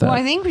Well,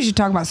 I think we should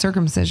talk about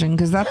circumcision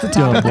because that's a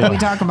topic that we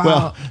talk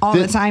about all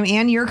the time,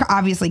 and you're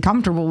obviously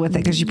comfortable with it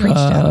because you preached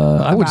it.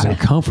 I would say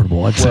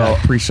comfortable. I'd say I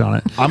preached on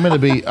it. I'm going to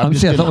be. I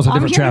thought it was a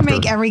different chapter. To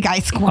make every guy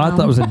squirm. I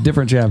thought it was a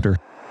different chapter.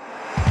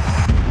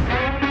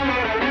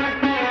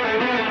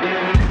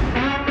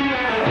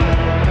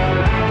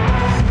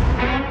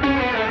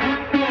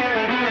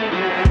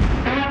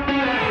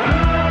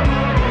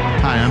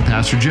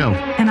 Pastor Joe.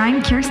 And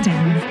I'm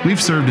Kirsten.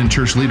 We've served in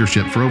church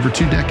leadership for over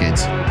 2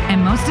 decades.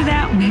 And most of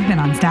that, we've been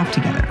on staff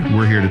together.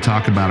 We're here to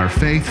talk about our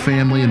faith,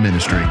 family, and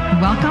ministry.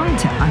 Welcome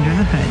to Under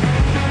the Hood.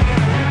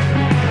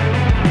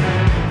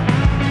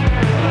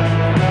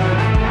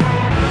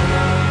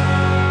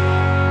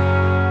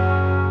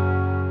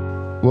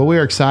 Well, we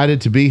are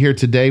excited to be here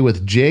today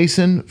with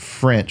Jayson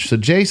French. So,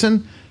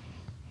 Jayson,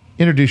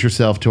 introduce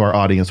yourself to our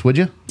audience, would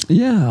you?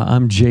 Yeah,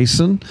 I'm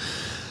Jayson,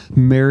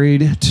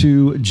 married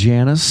to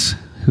Janice,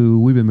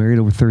 who we've been married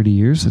over 30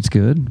 years. That's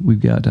good.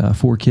 We've got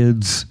 4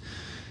 kids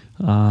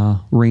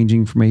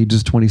ranging from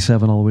ages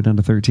 27 all the way down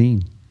to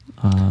 13.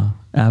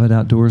 Avid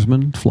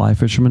outdoorsman, fly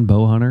fisherman,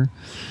 bow hunter,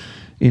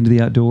 into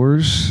the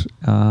outdoors.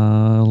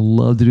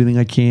 Love to do anything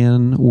I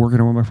can working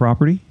on my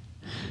property.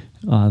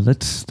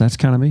 That's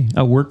kind of me.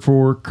 I work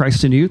for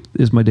Christ in Youth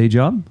is my day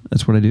job.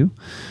 That's what I do.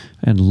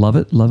 And love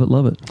it, love it,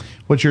 love it.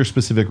 What's your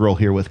specific role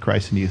here with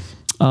Christ in Youth?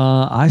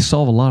 I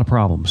solve a lot of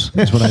problems.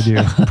 That's what I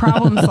do.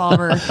 Problem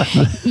solver.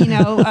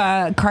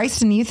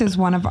 Christ in Youth is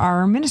one of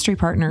our ministry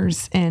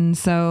partners. And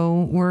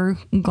so we're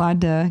glad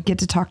to get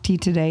to talk to you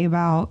today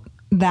about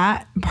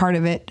that part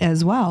of it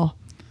as well.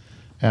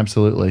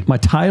 Absolutely. My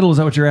title, is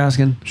that what you're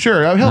asking?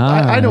 Sure.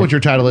 I know what your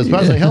title is, but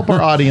I was like, help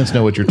our audience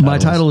know what your title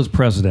is. My title is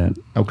president.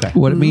 Okay.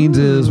 What it means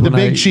is the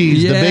big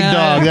cheese, the big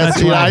dog.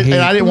 That's what I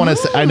didn't want to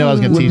say. I know I was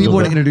going to tease you. When people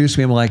want to introduce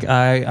me, I'm like,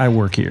 I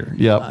work here.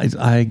 Yep.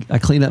 I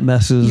clean up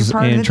messes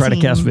and try to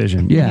cast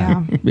vision.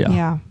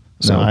 Yeah.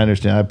 So I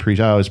understand. I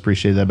always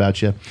appreciate that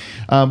about you.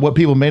 What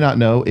people may not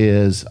know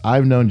is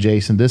I've known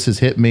Jayson. This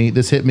hit me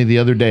the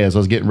other day as I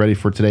was getting ready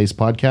for today's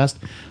podcast.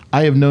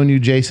 I have known you,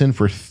 Jayson,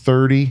 for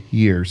 30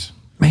 years.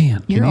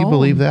 Man, can you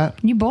believe that?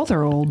 You both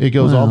are old. It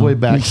goes all the way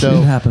back. So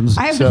it happens.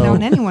 I haven't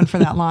known anyone for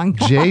that long.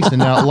 Jayson,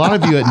 now a lot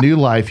of you at New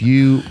Life,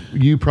 you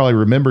probably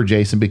remember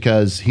Jayson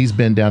because he's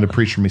been down to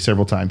preach for me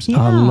several times.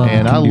 Yeah.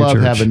 I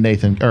love having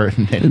Nathan.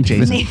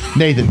 Jayson.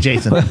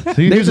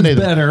 Nathan's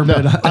better,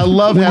 but I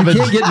love having.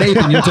 You can't get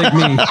Nathan. You take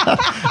me.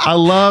 I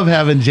love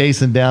having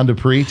Jayson down to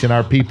preach, and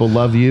our people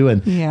love you.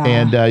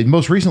 And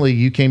most recently,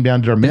 you came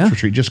down to our men's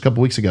retreat just a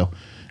couple weeks ago.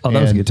 Oh,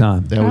 that was a good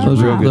time. That was a real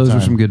good time. Those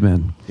are some good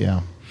men.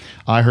 Yeah.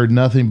 I heard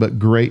nothing but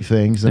great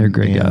things. They're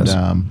great guys.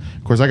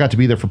 Of course, I got to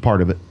be there for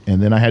part of it.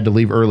 And then I had to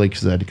leave early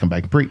because I had to come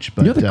back and preach.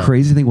 But, you know the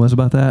crazy thing was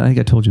about that? I think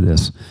I told you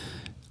this.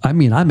 I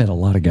mean, I met a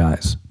lot of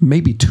guys.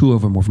 Maybe 2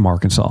 of them were from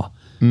Arkansas.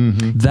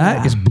 Mm-hmm.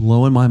 That is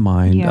blowing my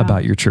mind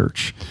about your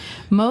church.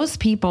 Most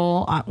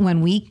people,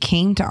 when we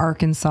came to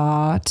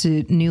Arkansas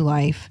to New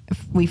Life,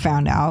 we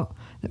found out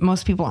that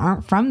most people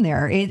aren't from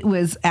there. It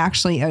was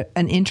actually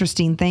an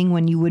interesting thing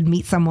when you would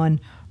meet someone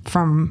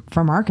from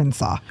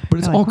Arkansas. But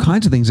it's all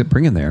kinds of things that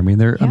bring in there. I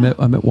mean,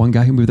 I met one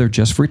guy who moved there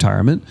just for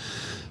retirement.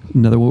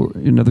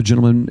 Another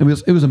gentleman.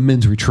 It was a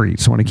men's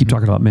retreat, so when I keep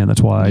talking about men, that's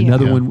why.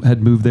 Another one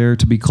had moved there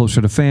to be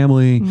closer to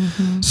family.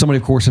 Mm-hmm. Somebody,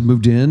 of course, had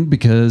moved in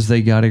because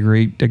they got a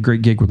great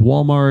gig with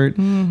Walmart.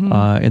 Mm-hmm.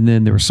 And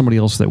then there was somebody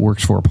else that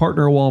works for a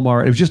partner at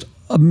Walmart. It was just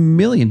a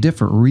million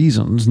different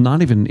reasons,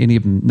 not even any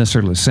of them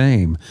necessarily the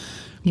same.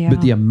 Yeah.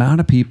 But the amount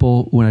of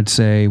people, when I'd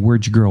say,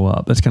 where'd you grow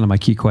up? That's kind of my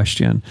key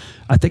question.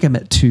 I think I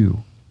met 2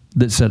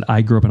 that said,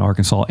 I grew up in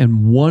Arkansas.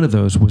 And one of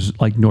those was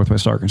like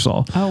Northwest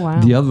Arkansas. Oh, wow.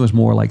 The other was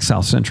more like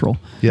South Central.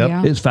 Yep.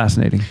 Yeah. It's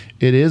fascinating.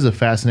 It is a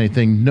fascinating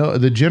thing. No,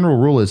 the general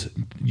rule is,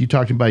 you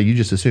talked about it, you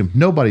just assume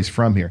nobody's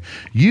from here.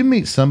 You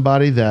meet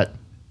somebody that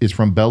is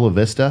from Bella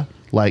Vista,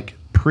 like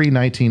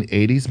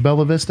pre-1980s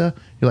Bella Vista,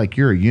 you're like,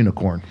 you're a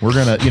unicorn. We're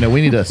going to,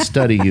 we need to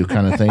study you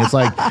kind of thing. It's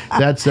like,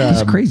 that's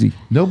crazy.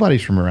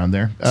 Nobody's from around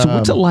there. So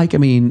what's it like? I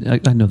mean,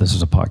 I know this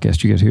is a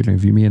podcast. You guys are here to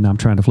interview me, and I'm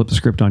trying to flip the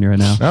script on you right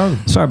now.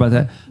 Oh. Sorry about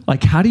that.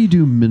 Like, how do you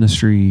do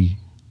ministry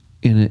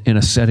in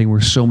a setting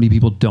where so many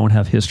people don't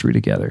have history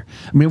together?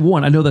 I mean,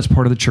 one, I know that's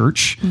part of the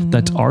church. Mm-hmm.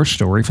 That's our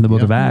story from the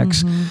book of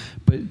Acts.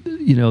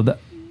 Mm-hmm. But,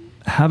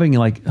 having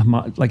like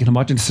an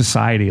homogenous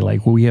society,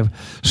 like where we have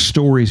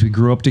stories, we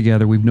grew up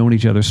together, we've known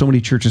each other. So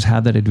many churches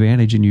have that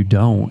advantage, and you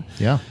don't.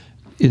 Yeah,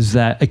 is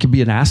that it can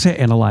be an asset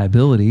and a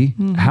liability?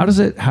 Mm-hmm. How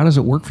does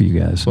it work for you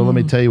guys? Well, let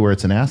me tell you where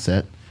it's an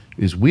asset.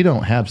 Is we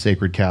don't have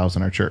sacred cows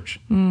in our church.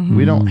 Mm-hmm.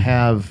 We don't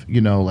have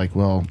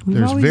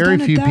there's very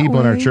few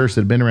people in our church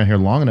that have been around here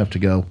long enough to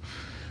go,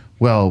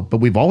 well, but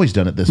we've always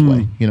done it this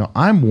way.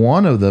 I'm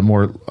one of the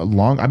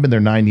I've been there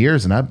 9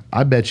 years, and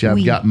I bet you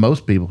I've got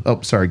most people. Oh,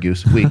 sorry,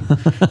 Goose.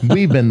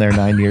 We've been there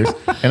 9 years,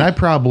 and I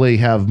probably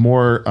have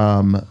more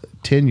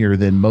tenure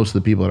than most of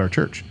the people at our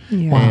church.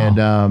 Yeah.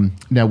 And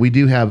now we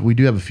do have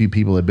a few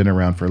people that have been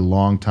around for a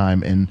long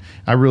time, and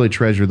I really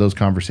treasure those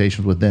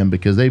conversations with them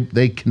because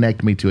they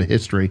connect me to a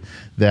history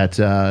that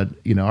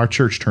our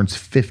church turns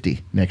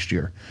 50 next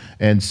year,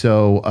 and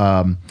so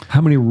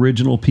how many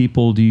original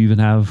people do you even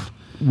have?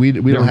 We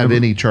don't have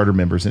any charter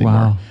members anymore.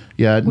 Wow.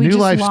 Yeah, we New just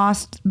Life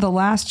lost the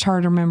last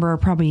charter member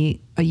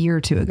probably a year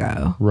or two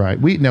ago. Right.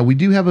 We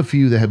do have a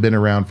few that have been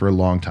around for a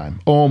long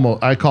time.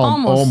 I call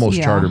them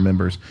almost charter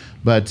members.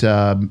 But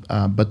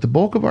the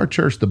bulk of our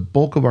church, the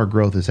bulk of our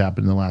growth has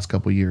happened in the last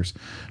couple of years.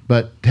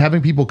 But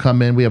having people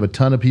come in, we have a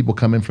ton of people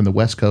come in from the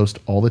West Coast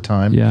all the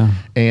time. Yeah.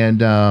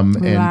 And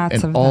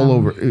Lots of all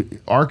them. over.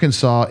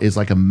 Arkansas is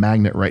like a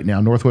magnet right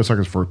now. Northwest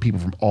Arkansas for people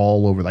from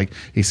all over, like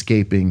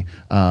escaping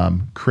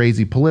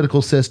crazy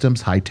political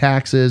systems, high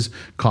taxes,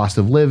 cost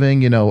of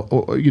living.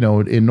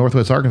 In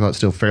Northwest Arkansas, it's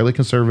still fairly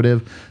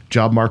conservative.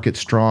 Job market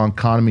strong,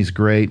 economy's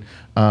great,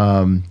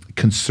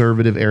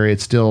 conservative area.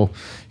 It's still,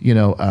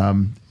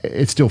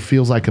 it still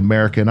feels like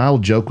America. And I'll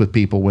joke with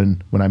people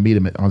when I meet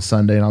them on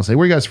Sunday, and I'll say,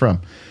 "Where are you guys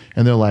from?"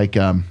 And they're like,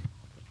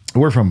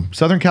 "We're from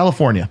Southern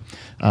California."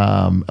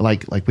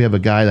 Like we have a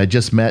guy that I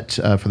just met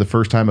for the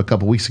first time a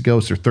couple weeks ago.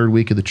 It's their third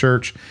week of the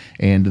church,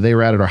 and they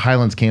were out at our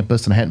Highlands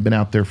campus, and I hadn't been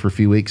out there for a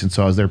few weeks, and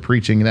so I was there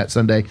preaching that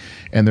Sunday,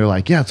 and they're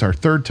like, "Yeah, it's our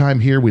third time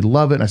here. We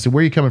love it." And I said,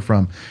 "Where are you coming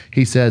from?"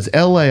 He says,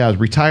 "LA. I was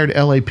retired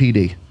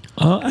LAPD."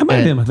 I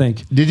met him, I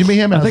think. Did you meet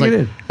him? I think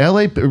was I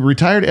like, did.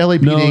 Retired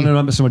LAPD. No,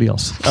 I met somebody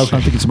else. Okay.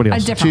 I'm thinking somebody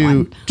else. A different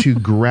one. To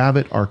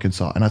Gravette,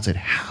 Arkansas. And I said,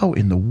 "How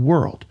in the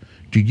world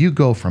do you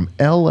go from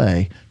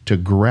LA to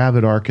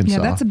Gravette, Arkansas?" Yeah,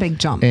 that's a big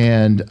jump.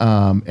 And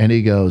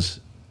he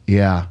goes,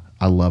 "Yeah,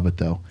 I love it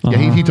though." Yeah,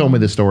 he told me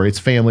this story. It's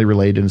family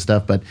related and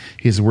stuff, but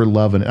he says, "We're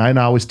loving it." And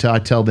I always I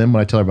tell them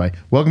when I tell everybody,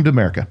 "Welcome to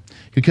America,"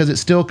 because it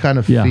still kind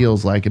of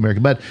feels like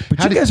America. But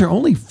you guys are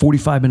only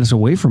 45 minutes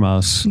away from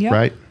us. Yep.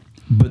 Right?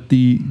 But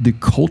the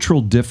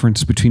cultural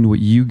difference between what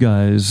you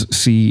guys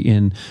see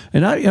and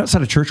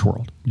outside of church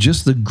world,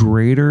 just the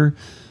greater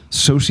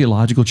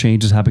sociological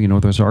changes happening in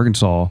Northwest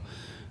Arkansas,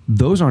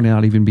 those are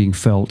not even being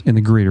felt in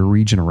the greater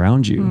region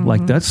around you. Mm-hmm.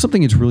 Like that's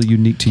something that's really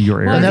unique to your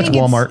area. And that's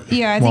Walmart.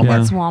 I think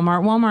that's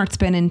Walmart. Walmart's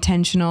been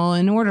intentional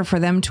in order for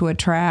them to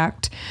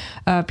attract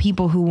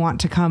people who want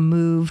to come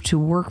move to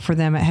work for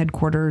them at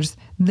headquarters.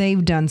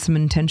 They've done some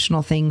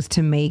intentional things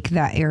to make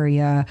that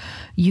area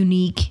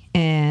unique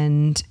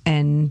and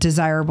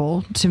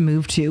desirable to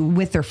move to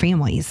with their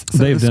families. So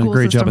they've done a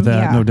great job of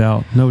that,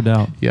 no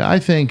doubt. Yeah, I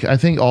think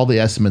all the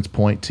estimates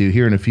point to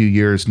here in a few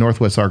years,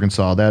 Northwest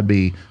Arkansas, that'd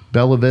be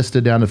Bella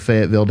Vista down to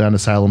Fayetteville, down to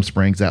Siloam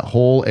Springs, that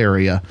whole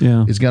area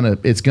is gonna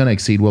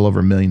exceed well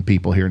over 1 million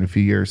people here in a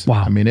few years.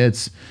 Wow. I mean, I'm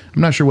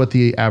not sure what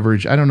the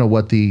average, I don't know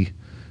what the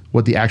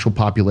actual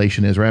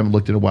population is, or I haven't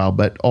looked in a while,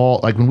 but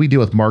when we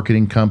deal with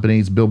marketing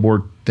companies,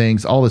 billboard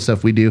things, all the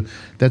stuff we do,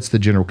 that's the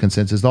general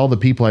consensus. All the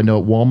people I know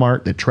at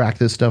Walmart that track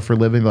this stuff for a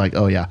living, they're like,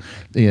 "Oh yeah,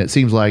 it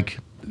seems like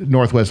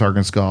Northwest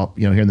Arkansas,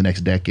 here in the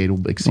next decade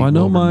will exceed." Well, I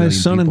know my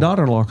son people. and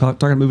daughter-in-law talking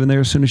to moving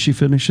there as soon as she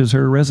finishes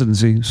her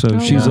residency. So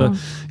she's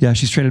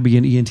she's trained to be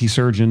an ENT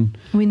surgeon.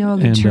 We know a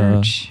good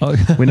church.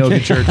 We know a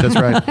good church. That's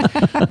right.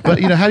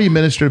 But how do you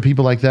minister to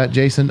people like that,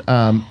 Jason?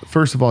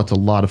 First of all, it's a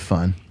lot of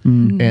fun,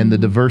 and the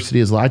diversity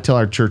is. I tell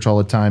our church all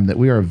the time that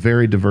we are a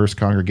very diverse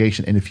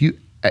congregation, and if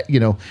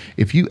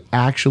you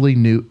actually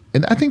knew,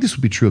 and I think this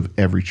would be true of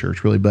every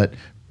church, really, but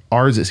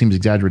ours, it seems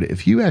exaggerated.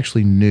 If you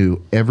actually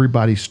knew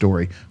everybody's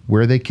story,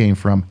 where they came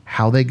from,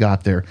 how they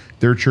got there,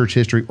 their church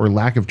history or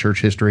lack of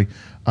church history,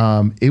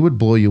 it would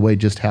blow you away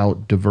just how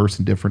diverse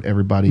and different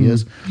everybody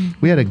is.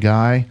 We had a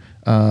guy,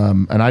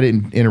 and I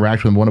didn't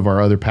interact with him, one of our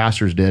other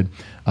pastors did.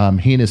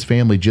 He and his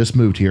family just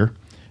moved here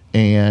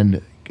and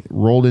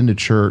rolled into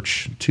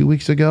church 2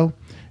 weeks ago,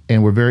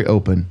 and we're very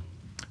open.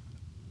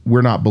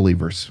 We're not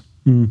believers.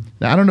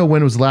 Now, I don't know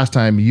when was the last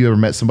time you ever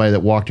met somebody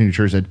that walked into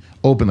church and said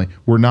openly,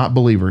 "We're not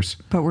believers,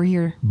 but we're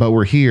here. But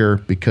we're here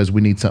because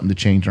we need something to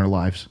change in our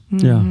lives."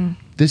 Yeah.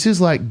 This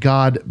is like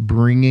God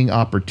bringing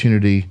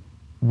opportunity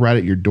right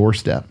at your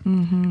doorstep.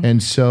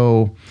 And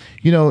so,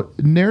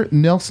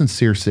 Nelson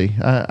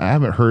Searcy, I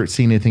haven't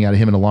seen anything out of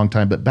him in a long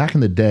time, but back in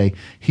the day,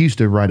 he used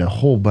to write a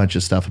whole bunch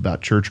of stuff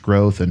about church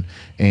growth and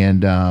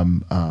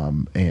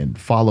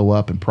follow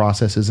up and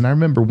processes. And I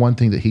remember one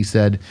thing that he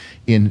said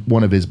in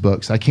one of his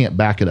books. I can't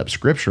back it up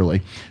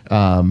scripturally.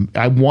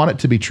 I want it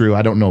to be true.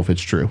 I don't know if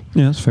it's true.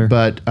 Yeah, that's fair.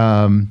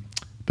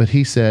 But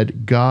he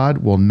said, "God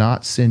will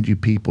not send you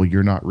people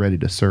you're not ready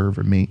to serve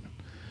or meet."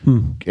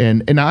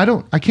 And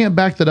I can't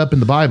back that up in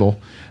the Bible,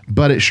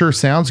 but it sure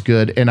sounds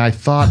good. And I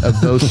thought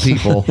of those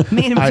people.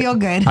 Made him feel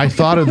good. I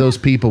thought of those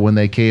people when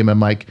they came.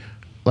 I'm like,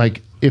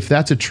 if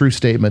that's a true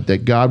statement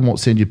that God won't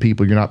send you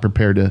people you're not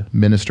prepared to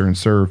minister and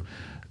serve,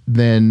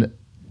 then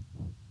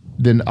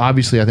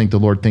obviously I think the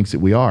Lord thinks that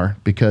we are,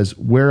 because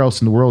where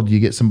else in the world do you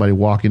get somebody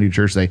walking into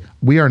church and say,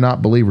 "We are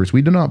not believers.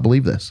 We do not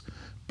believe this,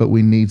 but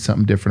we need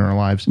something different in our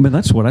lives"? I mean,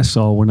 that's what I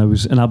saw when I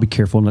was, and I'll be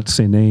careful not to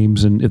say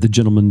names, and if the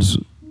gentleman's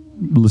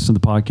listens to the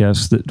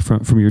podcast that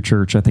from your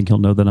church, I think he'll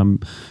know that I'm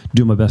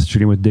doing my best to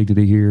treat him with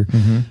dignity here.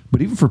 Mm-hmm.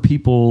 But even for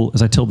people,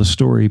 as I tell the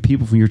story,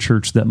 people from your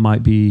church that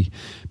might be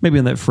maybe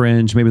on that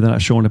fringe, maybe they're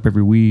not showing up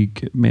every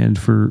week, man,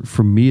 for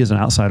me as an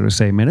outsider to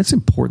say, man, it's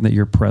important that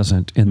you're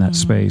present in that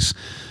space.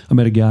 I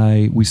met a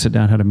guy, we sat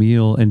down, had a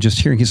meal, and just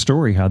hearing his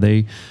story, how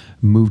they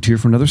moved here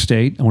from another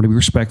state. I want to be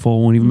respectful.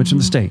 I won't even mention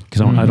the state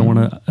because I don't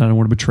want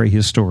to betray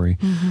his story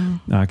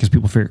because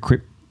people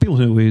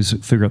always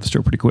figure out the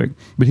story pretty quick.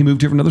 But he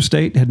moved here from another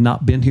state, had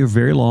not been here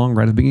very long,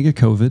 right at the beginning of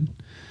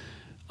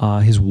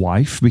COVID. His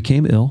wife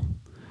became ill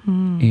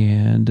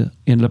and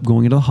ended up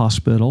going into the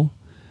hospital.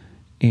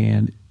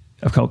 And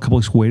a couple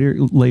weeks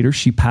later,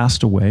 she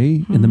passed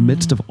away in the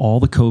midst of all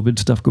the COVID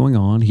stuff going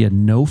on. He had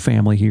no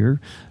family here,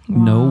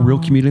 no real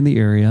community in the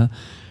area.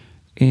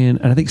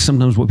 And I think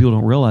sometimes what people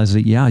don't realize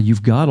is that,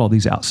 you've got all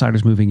these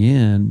outsiders moving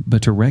in,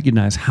 but to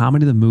recognize how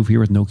many of them move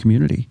here with no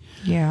community.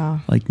 Yeah.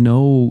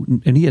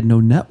 And he had no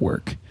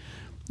network.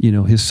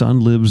 His son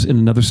lives in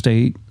another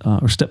state,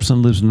 or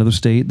stepson lives in another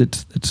state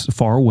that's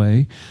far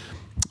away,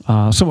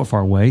 somewhat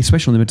far away,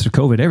 especially in the midst of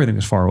COVID. Everything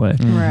was far away.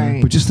 Right.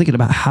 But just thinking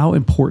about how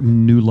important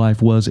New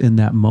Life was in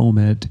that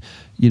moment,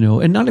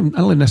 and I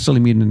don't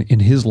necessarily mean in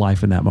his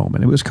life in that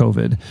moment. It was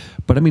COVID.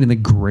 But I mean in the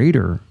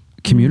greater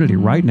community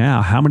right now,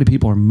 how many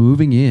people are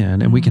moving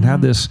in, and we can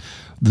have this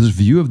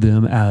view of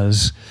them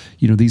as,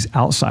 these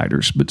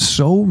outsiders. But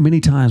so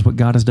many times what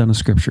God has done in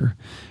Scripture,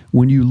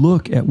 when you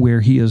look at where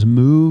he has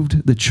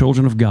moved the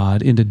children of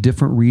God into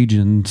different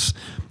regions,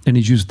 and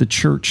he's used the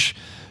church,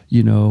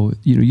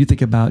 you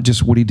think about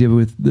just what he did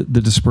with the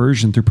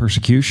dispersion through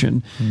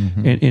persecution.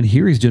 And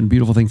here he's doing a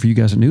beautiful thing for you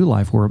guys at New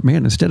Life where,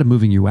 man, instead of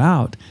moving you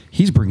out,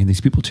 he's bringing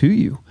these people to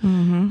you.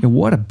 And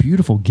what a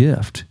beautiful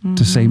gift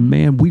to say,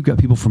 man, we've got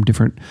people from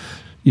different,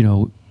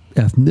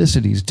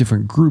 ethnicities,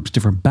 different groups,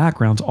 different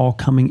backgrounds, all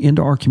coming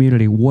into our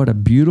community. What a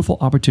beautiful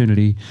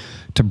opportunity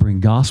to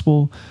bring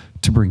gospel,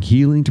 to bring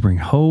healing, to bring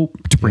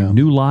hope, to bring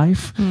new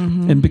life.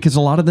 And because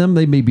a lot of them,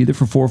 they may be there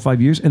for 4 or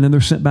 5 years and then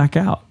they're sent back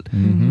out.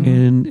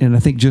 And I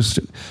think just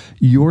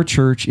your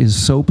church is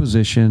so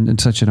positioned in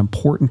such an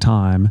important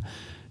time.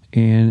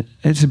 And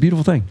it's a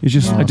beautiful thing. It's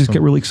just, I just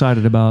get really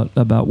excited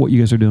about what you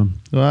guys are doing.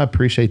 Well, I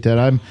appreciate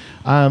that.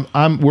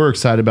 We're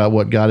excited about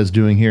what God is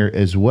doing here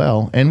as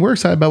well, and we're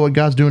excited about what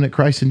God's doing at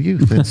Christ in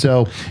Youth. And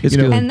so, it's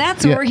good. And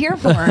that's what we're here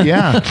for.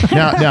 Yeah.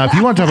 Now, if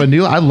you want to talk about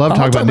New Life, I love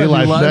talking about New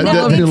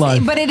Life. New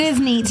Life. But it is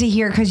neat to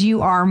hear because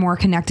you are more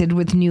connected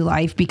with New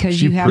Life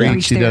because you have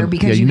reached there,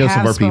 because you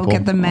have spoke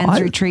at the men's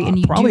retreat, and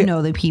you do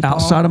know the people.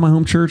 Outside of my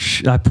home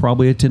church, I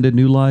probably attended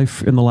New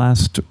Life in the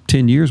last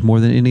 10 years more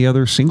than any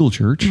other single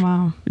church.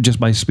 Wow. Just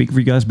by speaking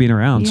for you guys being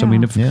around. So I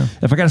mean, if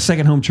I got a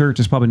second home church,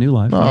 it's probably New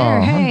Life.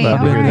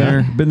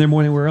 Been there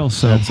more than anywhere else.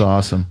 So that's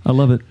awesome. I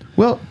love it.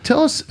 Well,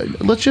 tell us.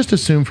 Let's just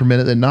assume for a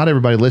minute that not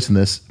everybody listening to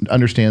this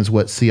understands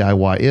what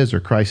CIY is,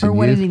 or Christ in Youth, or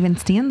what it even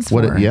stands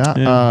for.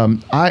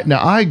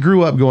 I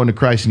grew up going to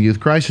Christ in Youth.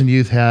 Christ in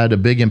Youth had a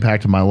big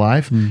impact on my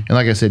life, and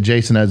like I said,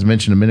 Jason, as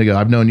mentioned a minute ago,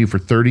 I've known you for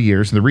 30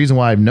 years. And the reason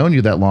why I've known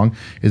you that long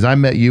is I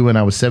met you when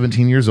I was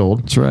 17 years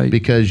old. That's right.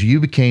 Because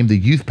you became the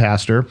youth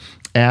pastor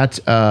at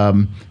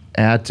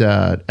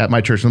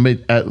my church.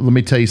 Let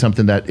me tell you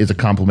something that is a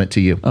compliment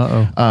to you.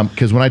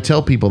 Because when I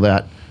tell people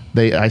that,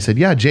 I said,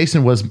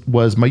 Jason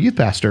was my youth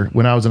pastor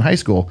when I was in high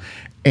school,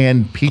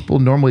 and people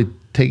normally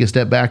take a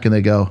step back and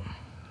they go,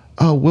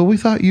 "Oh, well, we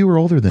thought you were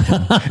older than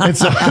him." And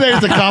so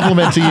there's a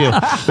compliment to you.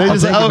 I'll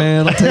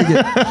take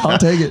it. I'll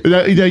take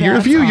it. You're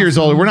a few years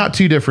older. We're not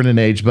too different in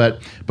age,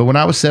 but when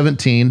I was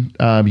 17,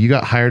 you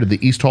got hired at the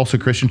East Tulsa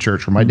Christian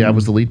Church, where my dad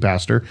was the lead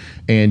pastor,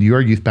 and you are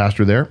a youth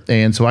pastor there.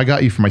 And so I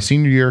got you for my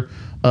senior year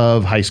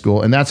of high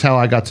school, and that's how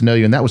I got to know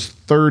you, and that was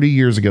 30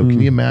 years ago. Can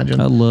you imagine?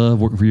 I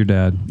love working for your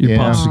dad. Your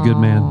pop's a good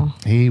man.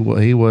 He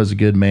was a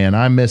good man.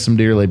 I miss him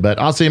dearly, but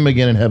I'll see him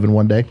again in heaven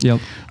one day.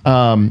 Yep.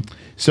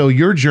 So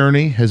your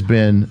journey has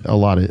been a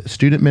lot of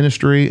student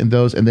ministry and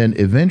then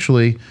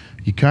eventually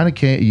you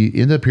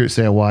end up here at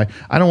CIY.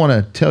 I don't want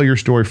to tell your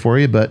story for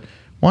you, but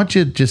why don't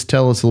you just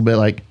tell us a little bit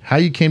like how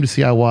you came to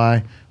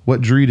CIY,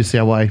 what drew you to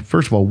CIY?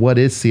 First of all, what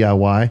is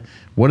CIY?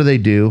 What do they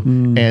do?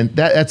 And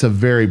that's a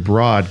very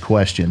broad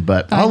question,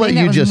 but I'll let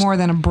you just more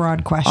than a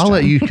broad question. I'll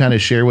let you kind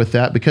of share with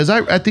that, because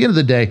at the end of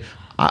the day,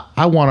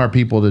 I want our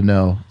people to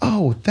know,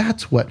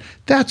 that's what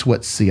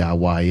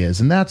CIY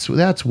is, and that's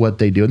what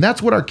they do, and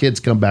that's what our kids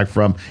come back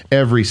from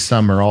every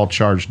summer, all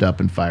charged up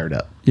and fired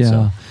up. Yeah.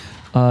 So.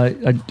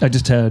 I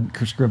just had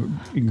Chris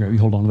you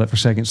hold on to that for a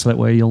second, so that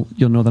way you'll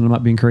know that I'm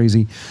not being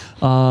crazy.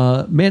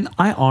 Man,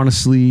 I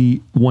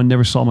honestly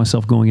never saw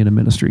myself going into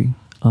ministry.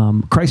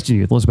 Christ in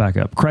Youth. Let's back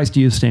up. Christ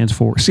in Youth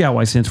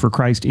CIY stands for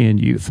Christ in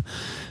Youth.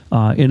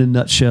 In a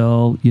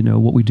nutshell,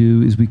 what we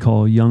do is we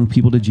call young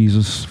people to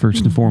Jesus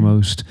first and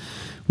foremost.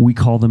 We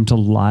call them to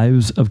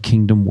lives of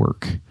kingdom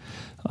work.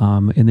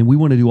 And then we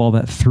want to do all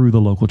that through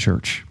the local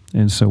church.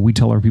 And so we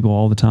tell our people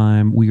all the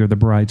time, we are the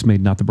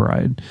bridesmaid, not the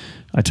bride.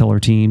 I tell our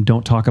team,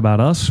 don't talk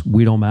about us.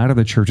 We don't matter.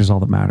 The church is all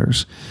that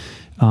matters.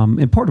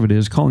 And part of it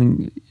is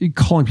calling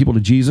people to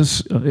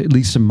Jesus, at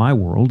least in my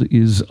world,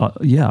 is,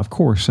 of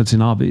course, that's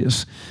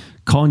obvious.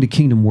 calling to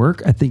kingdom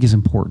work, I think, is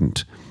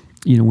important.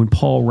 When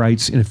Paul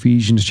writes in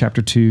Ephesians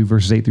chapter 2,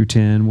 verses 8 through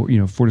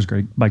 10, for it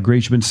is by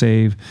grace you've been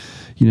saved,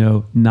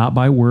 not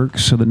by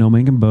works, so that no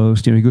man can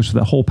boast. He goes through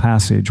that whole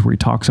passage where he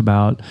talks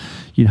about,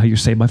 how you're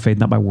saved by faith,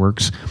 not by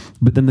works.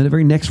 But then the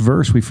very next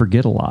verse, we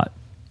forget a lot.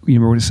 You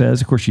remember what it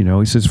says? Of course,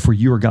 he says, for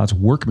you are God's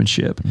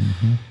workmanship,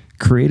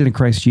 created in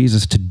Christ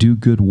Jesus to do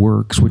good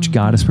works, which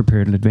God has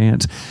prepared in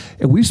advance.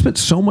 And we've spent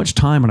so much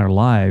time in our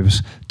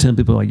lives telling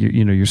people, like,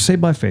 you're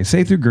saved by faith,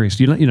 saved through grace.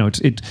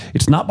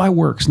 It's not by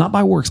works, not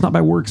by works, not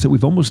by works, that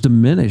we've almost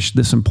diminished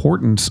this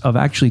importance of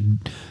actually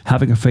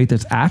having a faith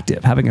that's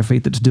active, having a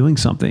faith that's doing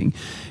something.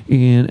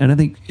 And I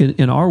think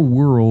in our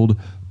world,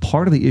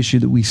 part of the issue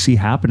that we see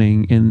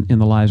happening in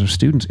the lives of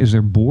students is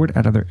they're bored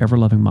out of their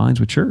ever-loving minds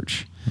with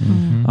church.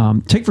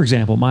 Take, for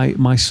example,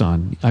 my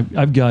son.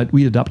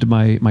 We adopted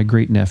my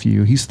great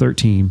nephew. He's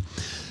 13,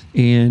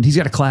 and he's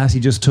got a class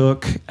he just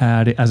took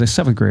as a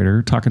 7th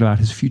grader talking about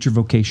his future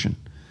vocation.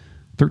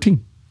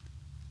 13.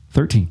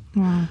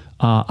 Wow.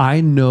 I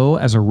know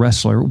as a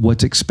wrestler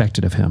what's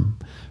expected of him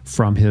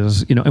from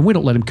his, and we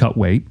don't let him cut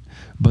weight,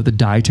 but the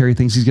dietary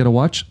things he's got to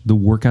watch, the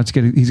workouts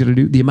he's got to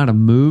do, the amount of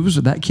moves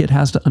that kid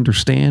has to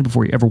understand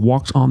before he ever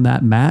walks on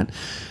that mat.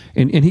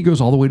 And he goes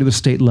all the way to the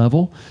state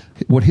level.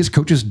 What his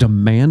coaches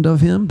demand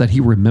of him, that he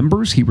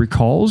remembers, he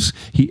recalls,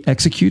 he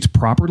executes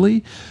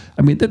properly.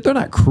 I mean, they're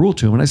not cruel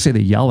to him. When I say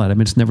they yell at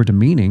him, it's never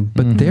demeaning,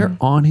 but they're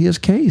on his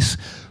case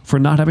for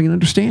not having an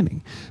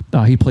understanding.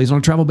 He plays on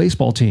a travel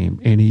baseball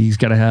team, and he's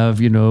got to have,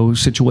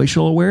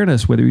 situational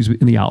awareness, whether he's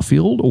in the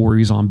outfield or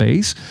he's on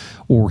base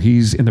or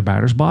he's in the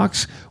batter's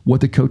box,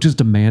 what the coaches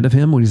demand of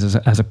him when he's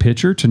as a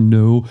pitcher to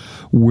know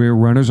where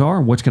runners are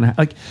and what's going to,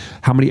 like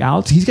how many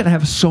outs. He's got to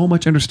have so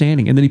much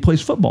understanding. And then he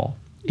plays football.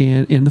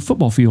 And in the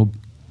football field,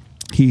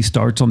 he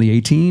starts on the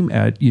A team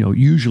at,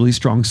 usually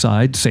strong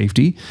side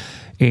safety.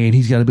 And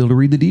he's got to be able to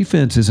read the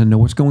defenses and know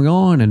what's going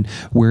on and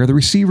where the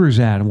receiver's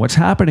at and what's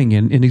happening.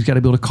 And he's got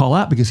to be able to call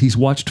out because he's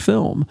watched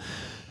film.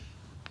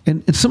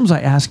 And sometimes I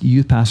ask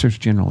youth pastors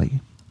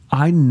generally,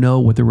 I know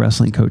what the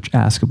wrestling coach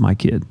asks of my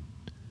kid.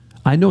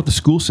 I know what the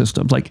school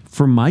systems, like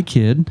for my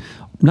kid,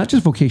 not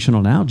just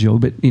vocational now, Joe,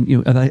 but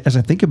as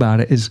I think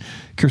about it, as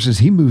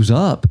he moves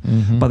up,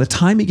 by the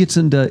time he gets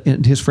into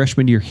his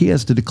freshman year, he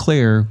has to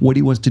declare what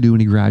he wants to do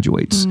when he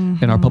graduates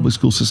in our public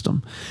school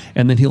system.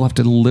 And then he'll have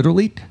to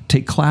literally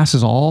take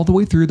classes all the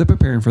way through the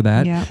preparing for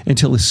that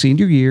until his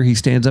senior year. He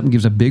stands up and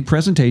gives a big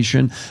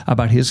presentation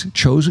about his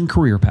chosen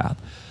career path.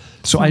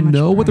 So I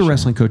know what the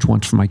wrestling coach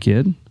wants for my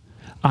kid.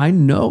 I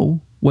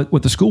know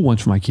what the school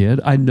wants for my kid.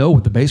 I know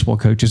what the baseball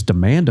coaches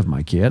demand of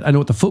my kid. I know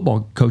what the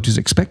football coaches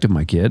expect of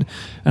my kid.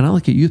 And I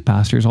look at youth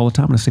pastors all the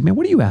time and I say, man,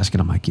 what are you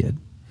asking of my kid?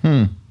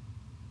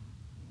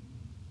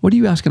 What are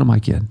you asking of my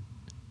kid?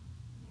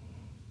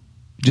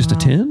 Just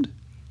attend?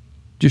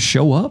 Just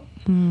show up?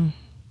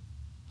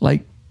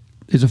 Like,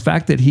 is the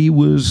fact that he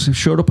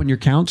showed up on your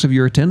counts of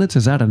your attendance,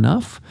 is that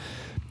enough?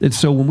 And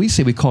so when we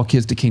say we call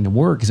kids to kingdom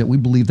work, is that we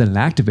believe that an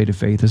activated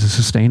faith is a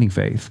sustaining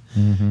faith.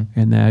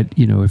 And that,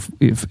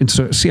 and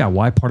so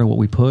CIY, part of what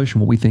we push and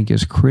what we think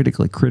is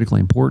critically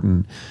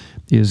important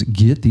is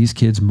get these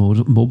kids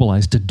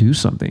mobilized to do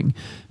something.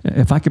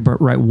 If I could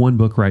write one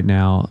book right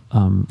now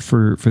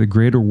for the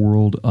greater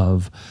world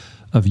of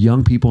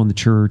young people in the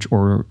church,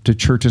 or to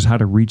churches how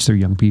to reach their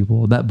young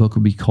people, that book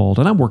would be called,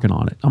 and I'm working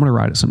on it, I'm going to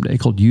write it someday,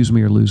 called Use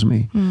Me or Lose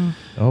Me.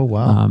 Oh,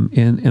 wow.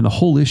 And the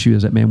whole issue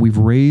is that, man, we've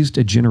raised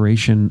a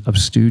generation of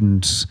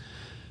students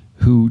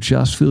who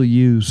just feel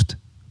used.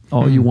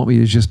 All you want me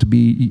is just to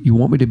be, you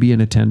want me to be an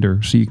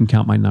attender so you can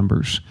count my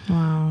numbers.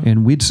 Wow.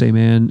 And we'd say,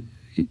 man,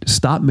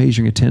 stop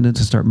measuring attendance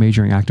and start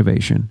measuring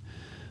activation.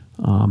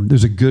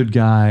 There's a good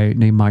guy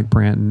named Mike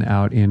Branton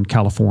out in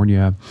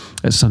California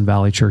at Sun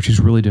Valley Church. He's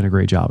really doing a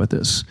great job at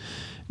this.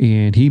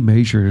 And he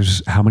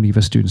measures how many of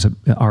his students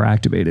are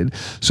activated.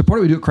 So part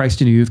of what we do at Christ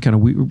in Youth, kind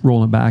of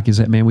rolling it back, is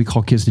that, man, we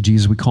call kids to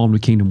Jesus. We call them to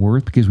kingdom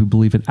worth because we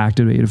believe an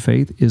activated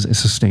faith is a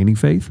sustaining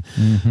faith.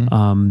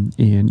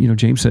 And,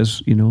 James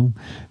says,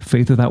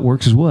 faith without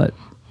works is what?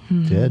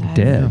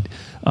 Dead.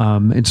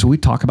 And so we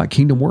talk about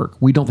kingdom work.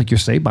 We don't think you're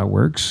saved by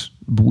works,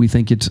 but we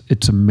think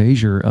it's a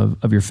measure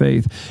of your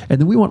faith.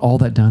 And then we want all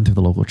that done through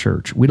the local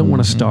church. We don't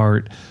want to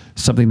start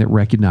something that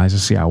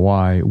recognizes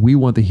CIY. We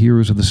want the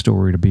heroes of the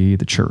story to be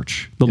the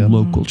church, the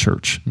local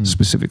church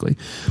specifically.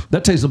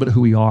 That tells you a little bit of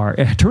who we are.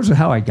 And in terms of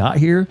how I got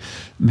here,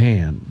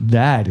 man,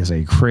 that is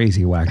a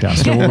crazy whacked out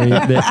story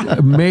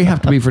that may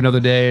have to be for another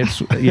day.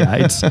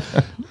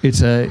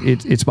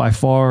 It's by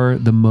far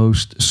the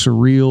most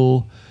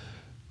surreal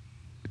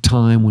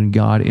time when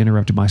God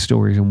interrupted my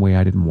stories in a way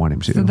I didn't want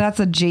him to. So that's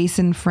a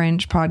Jayson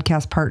French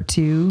podcast part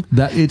 2.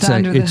 That it's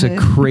a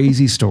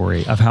crazy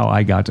story of how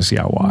I got to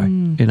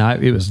CIY.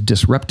 And it was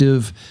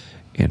disruptive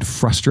and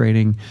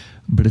frustrating,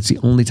 but it's the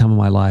only time in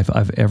my life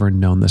I've ever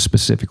known the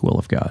specific will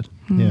of God.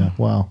 Yeah.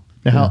 Wow.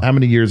 Now, how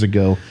many years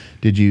ago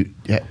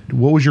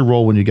what was your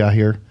role when you got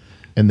here?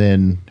 And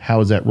then how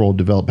has that role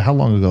developed? How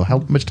long ago? How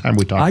much time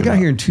we talking I got about?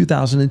 here in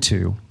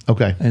 2002.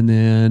 Okay. And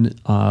then,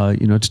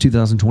 it's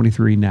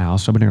 2023 now,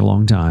 so I've been here a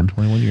long time.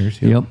 21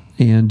 years. Yep.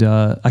 And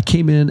I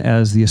came in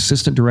as the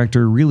assistant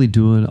director, really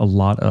doing a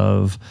lot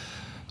of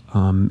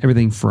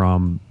everything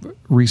from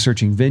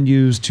researching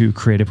venues to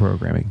creative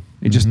programming.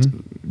 It just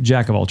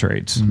jack of all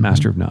trades,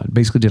 master of none.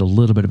 Basically did a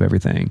little bit of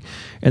everything.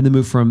 And then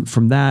moved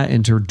from that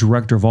into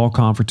director of all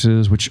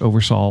conferences, which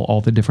oversaw all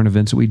the different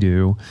events that we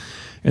do.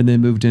 And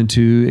then moved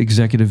into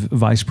executive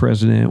vice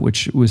president,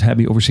 which had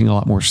me overseeing a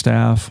lot more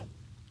staff.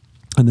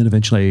 And then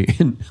eventually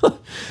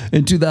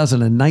in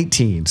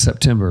 2019,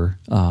 September,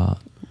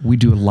 we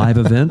do live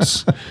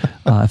events.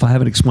 If I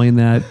haven't explained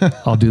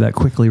that, I'll do that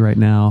quickly right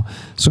now.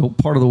 So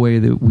part of the way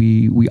that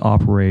we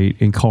operate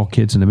and call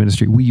kids into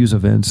ministry, we use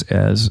events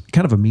as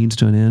kind of a means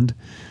to an end.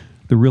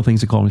 The real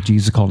things that call it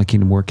Jesus, call it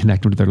kingdom work,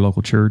 connect them to their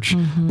local church.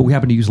 But we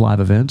happen to use live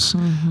events.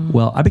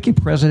 Well, I became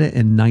president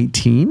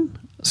in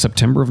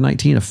September of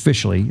 19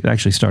 officially. It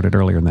actually started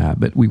earlier than that,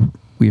 but we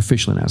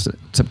officially announced it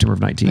September of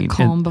 19. The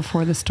calm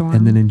before the storm.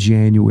 And then in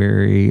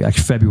January,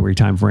 February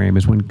timeframe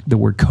is when the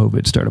word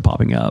COVID started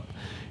popping up.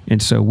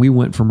 And so we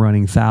went from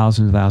running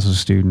thousands and thousands of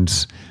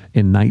students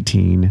in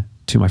 19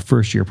 to my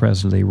first year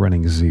presidency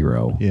running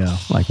zero. Yeah.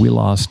 Like we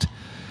lost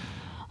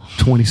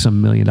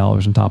 $20-some million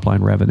in top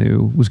line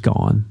revenue, was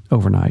gone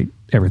overnight,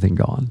 everything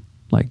gone.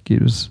 Like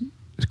it was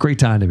a great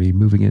time to be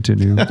moving into a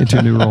new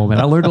role, man.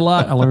 I learned a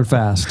lot. I learned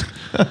fast.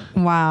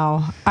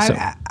 Wow. So,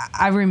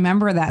 I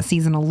remember that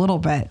season a little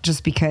bit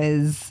just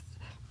because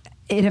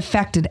it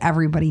affected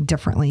everybody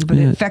differently, but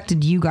it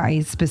affected you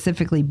guys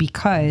specifically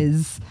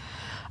because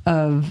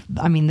of,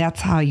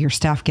 that's how your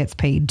staff gets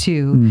paid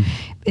too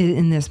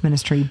in this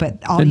ministry. But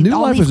all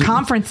these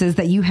conferences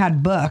that you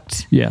had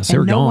booked,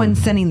 and no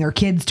one's sending their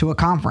kids to a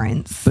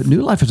conference. But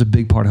New Life was a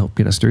big part to help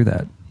get us through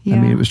that. Yeah. I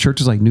mean, it was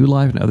churches like New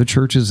Life and other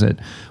churches that,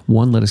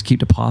 one, let us keep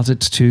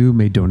deposits, two,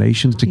 made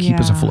donations to keep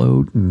us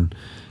afloat. And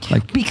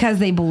because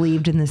they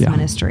believed in this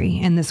ministry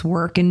and this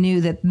work and knew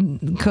that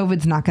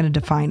COVID's not going to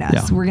define us.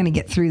 Yeah. We're going to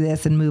get through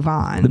this and move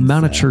on. The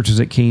amount of churches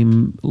that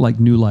came, like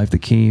New Life,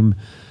 that came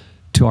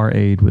to our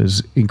aid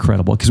was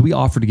incredible because we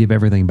offered to give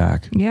everything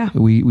back. Yeah.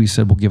 We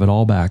said, we'll give it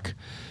all back.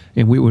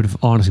 And we would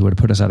have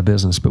put us out of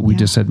business. But we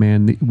just said,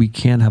 man, we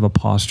can't have a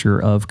posture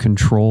of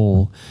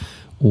control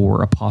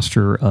or a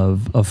posture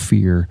of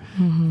fear,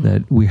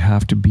 that we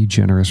have to be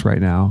generous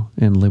right now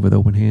and live with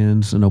open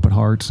hands and open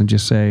hearts and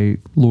just say,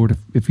 Lord,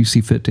 if you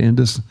see fit to end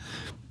us,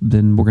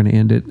 then we're going to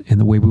end it in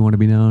the way we want to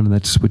be known, and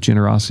that's with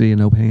generosity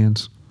and open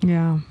hands.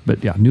 Yeah.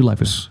 But New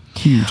Life is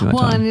huge in that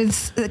time. And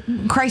it's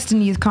Christ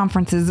in Youth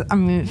Conferences. I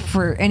mean,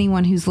 for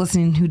anyone who's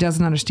listening who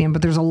doesn't understand,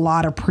 but there's a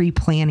lot of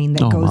pre-planning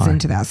that goes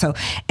into that. So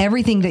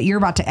everything that you're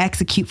about to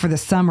execute for the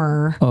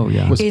summer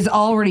is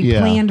already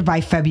planned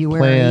by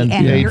February,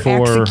 and you're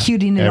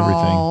executing it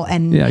all.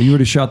 And you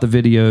already shot the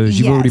videos.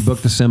 You've already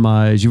booked the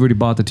semis. You've already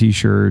bought the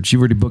T-shirts. You've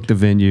already booked the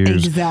venues.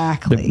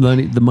 Exactly.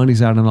 The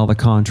money's out on all the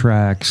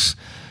contracts.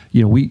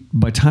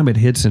 By the time it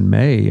hits in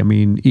May, I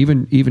mean,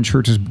 even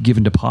churches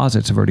giving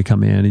deposits have already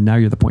come in, and now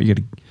you're at the point you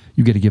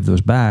get to give those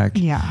back.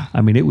 Yeah.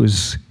 I mean, it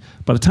was,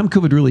 by the time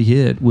COVID really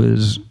hit,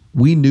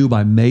 we knew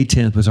by May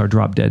 10th was our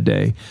drop dead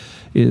day,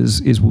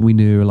 is when we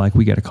knew, like,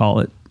 we got to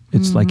call it.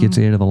 It's like it's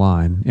the end of the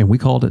line, and we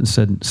called it and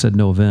said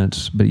no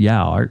events. But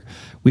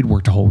we'd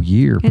worked a whole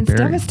year preparing.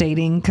 It's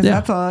devastating because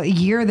that's a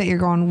year that you're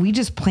going, we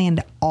just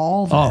planned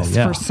all this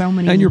for so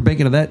many. And you're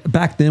banking on that.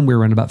 Back then, we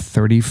were running about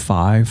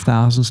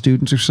 35,000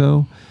 students or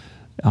so.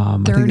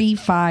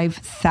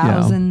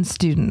 35,000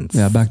 students.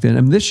 Yeah, back then.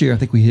 And this year, I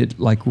think we hit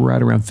like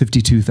right around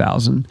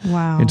 52,000.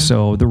 Wow. And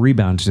so the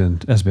rebound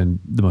has been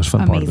the most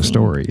fun part of the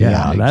story.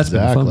 Yeah, that's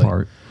been the fun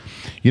part.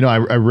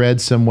 I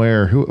read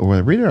somewhere,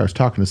 I was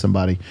talking to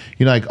somebody,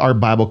 like our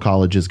Bible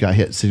colleges got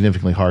hit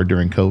significantly hard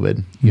during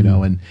COVID,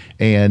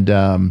 and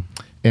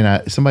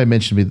somebody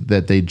mentioned to me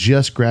that they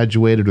just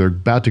graduated or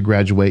about to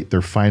graduate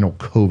their final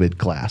COVID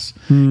class.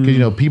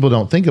 Because, people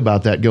don't think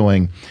about that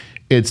going,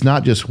 it's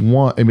not just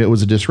one. I mean, it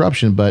was a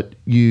disruption, but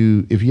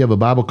if you have a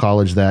Bible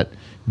college that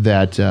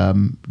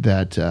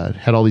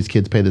had all these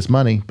kids pay this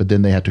money, but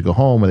then they have to go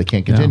home or they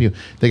can't continue,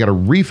 they got to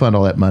refund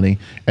all that money,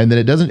 and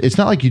then it's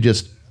not like you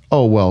just,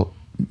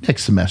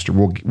 next semester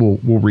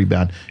we'll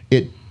rebound.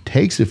 It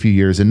takes a few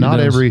years, and not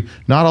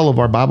all of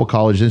our Bible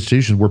college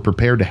institutions were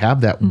prepared to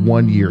have that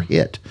 1 year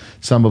hit.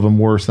 Some of them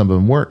were, some of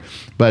them weren't.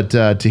 But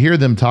to hear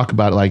them talk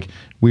about it, like,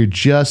 we're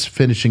just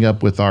finishing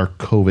up with our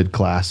COVID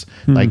class,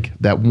 like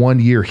that 1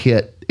 year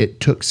hit, it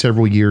took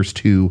several years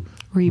to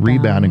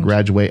rebound and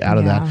graduate out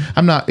of that.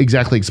 I'm not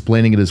exactly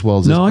explaining it as well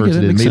as this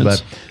person did me,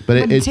 but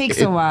it takes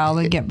a while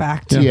to get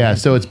back to. Yeah,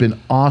 so it's been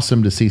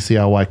awesome to see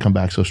CIY come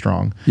back so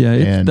strong.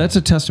 Yeah, that's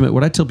a testament.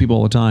 What I tell people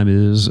all the time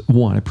is,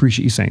 one, I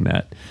appreciate you saying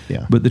that.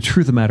 Yeah. But the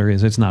truth of the matter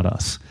is, it's not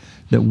us.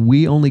 that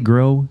we only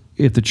grow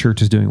if the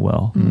church is doing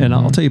well. Mm-hmm. And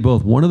I'll tell you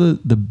both, one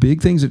of the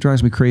big things that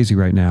drives me crazy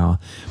right now,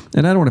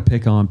 and I don't want to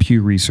pick on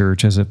Pew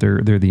Research as if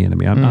they're the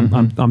enemy.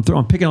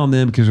 I'm picking on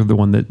them because they're the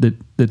one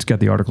that's got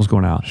the articles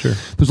going out. Sure.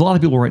 There's a lot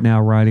of people right now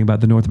writing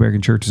about the North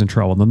American church is in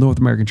trouble. The North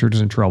American church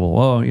is in trouble.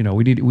 Oh,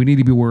 we need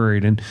to be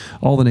worried, and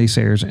all the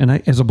naysayers. And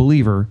I, as a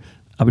believer,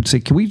 I would say,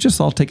 can we just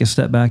all take a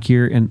step back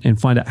here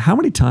and find out how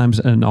many times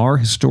in our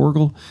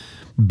historical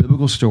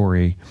biblical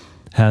story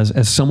has,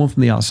 as someone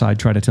from the outside,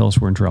 tried to tell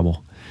us we're in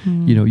trouble?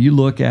 You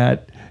look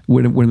at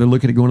when they're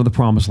looking at going to the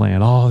promised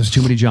land. Oh, there's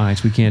too many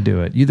giants. We can't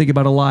do it. You think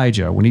about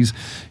Elijah when he's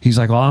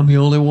like, oh, I'm the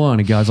only one.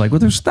 And God's like, well,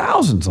 there's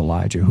thousands,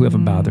 Elijah, who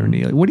haven't bowed their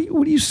knee. Like, what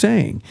are you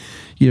saying?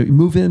 You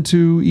move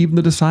into even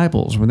the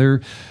disciples when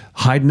they're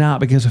hiding out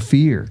because of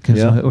fear,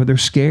 or they're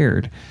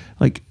scared.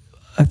 Like,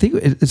 I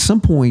think at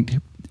some point,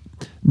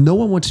 no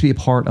one wants to be a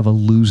part of a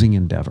losing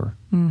endeavor.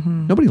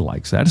 Mm-hmm. Nobody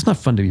likes that. It's not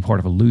fun to be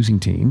part of a losing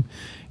team.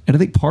 And I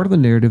think part of the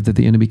narrative that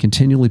the enemy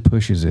continually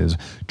pushes is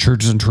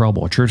church is in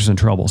trouble. Church is in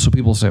trouble. So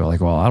people say,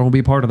 like, well, I don't want to be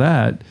a part of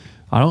that.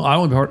 I don't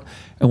want to be part.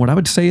 And what I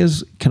would say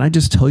is, can I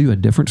just tell you a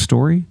different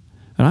story?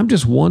 And I'm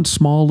just one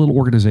small little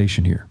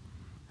organization here.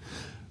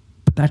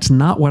 But that's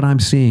not what I'm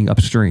seeing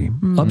upstream.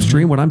 Mm-hmm.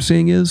 Upstream, what I'm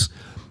seeing is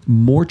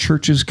more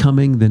churches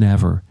coming than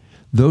ever.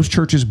 Those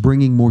churches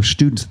bringing more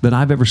students than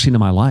I've ever seen in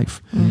my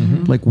life.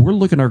 Mm-hmm. Like, we're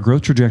looking at our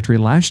growth trajectory.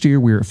 Last year,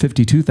 we were at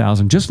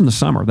 52,000 just in the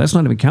summer. That's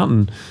not even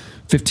counting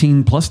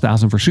 15 plus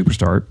thousand for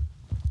Superstart.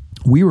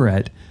 We were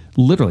at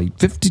literally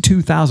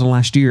 52,000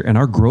 last year, and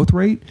our growth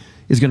rate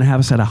is going to have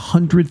us at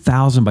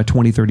 100,000 by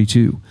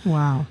 2032.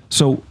 Wow.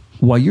 So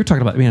while you're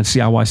talking about, man,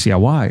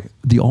 CIY,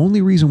 the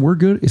only reason we're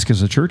good is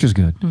because the church is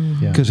good.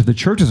 Because if the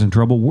church is in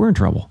trouble, we're in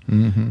trouble.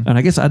 Mm-hmm. And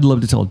I guess I'd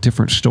love to tell a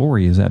different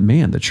story, is that,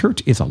 man, the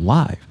church is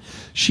alive.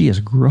 She is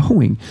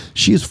growing.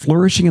 She is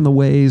flourishing in the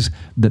ways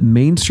that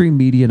mainstream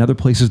media and other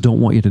places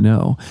don't want you to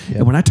know. Yep.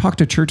 And when I talk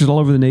to churches all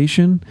over the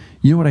nation,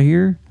 you know what I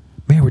hear?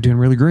 Man, we're doing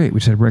really great. We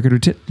said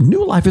record.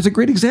 New Life is a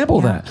great example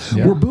of that.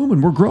 Yeah. We're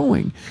booming, we're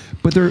growing,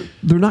 but they're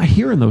not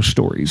hearing those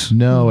stories.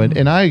 No,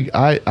 and I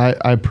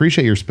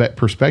appreciate your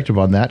perspective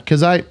on that,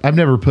 because I've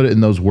never put it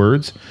in those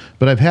words,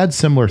 but I've had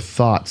similar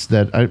thoughts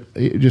that I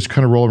just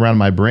kind of roll around in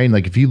my brain.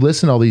 Like, if you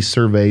listen to all these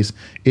surveys,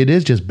 it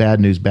is just bad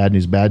news, bad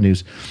news, bad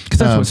news. Because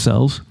that's what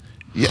sells.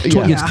 It's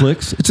what gets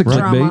clicks. It's a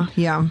clickbait.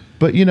 Yeah.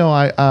 But,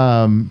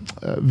 I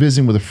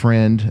visiting with a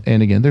friend,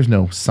 and again, there's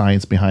no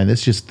science behind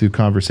this, just through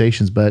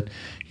conversations. But,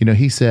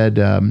 he said,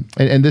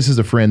 and this is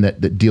a friend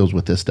that deals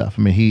with this stuff.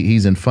 I mean,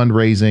 he's in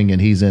fundraising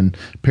and he's in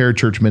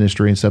parachurch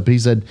ministry and stuff. But he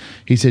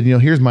said,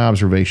 here's my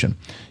observation.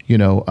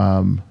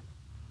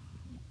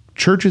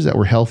 Churches that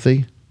were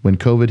healthy when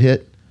COVID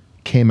hit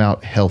came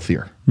out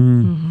healthier.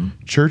 Mm-hmm.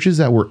 Churches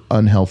that were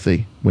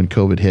unhealthy when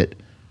COVID hit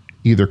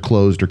either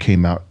closed or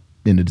came out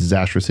in a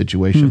disastrous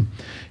situation.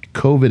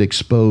 COVID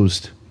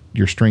exposed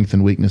your strengths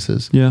and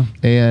weaknesses. Yeah.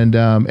 And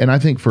I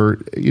think for,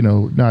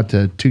 not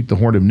to toot the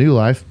horn of New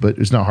Life, but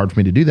it's not hard for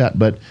me to do that.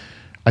 But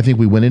I think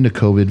we went into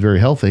COVID very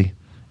healthy,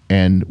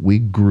 and we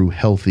grew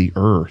healthier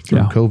through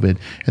COVID.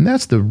 And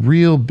that's the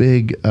real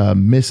big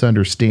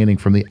misunderstanding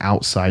from the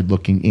outside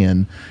looking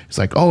in. It's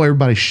like, oh,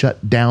 everybody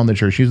shut down the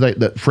church. Use like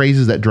the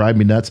phrases that drive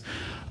me nuts.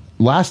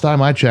 Last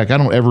time I checked, I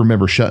don't ever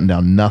remember shutting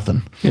down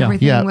nothing. Yeah.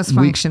 Everything was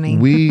functioning.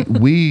 We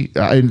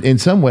in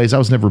some ways, I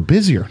was never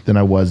busier than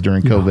I was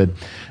during COVID.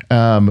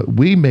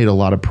 We made a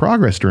lot of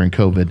progress during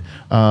COVID.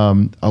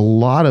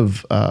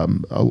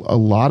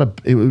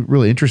 It was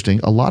really interesting.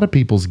 A lot of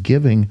people's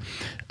giving,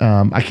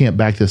 I can't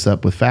back this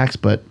up with facts,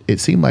 but it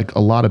seemed like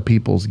a lot of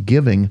people's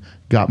giving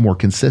got more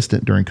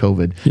consistent during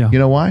COVID. Yeah. You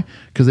know why?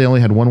 Because they only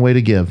had one way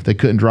to give. They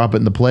couldn't drop it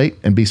in the plate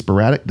and be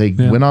sporadic. They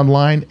went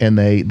online, and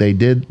they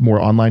did more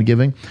online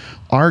giving.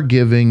 Our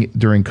giving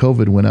during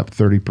COVID went up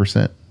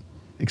 30%.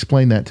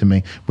 Explain that to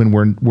me. When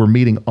we're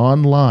meeting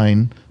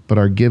online, but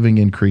our giving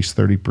increased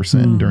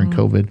 30% during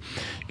COVID.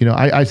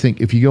 I think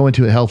if you go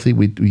into it healthy,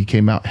 we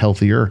came out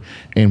healthier,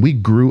 and we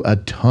grew a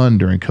ton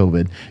during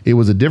COVID. It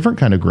was a different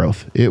kind of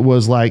growth. It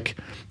was like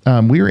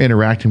we were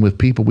interacting with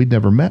people we'd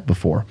never met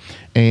before.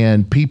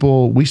 And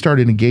we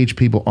started to engage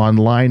people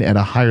online at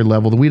a higher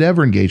level than we'd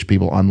ever engaged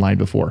people online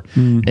before.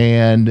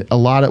 And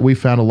we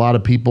found a lot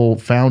of people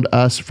found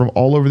us from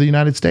all over the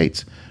United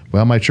States.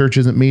 Well, my church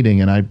isn't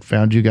meeting, and I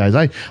found you guys.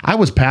 I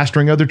was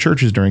pastoring other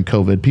churches during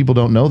COVID. People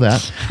don't know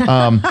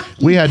that.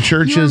 We had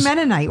churches. You were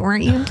Mennonite,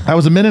 weren't you? I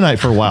was a Mennonite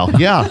for a while.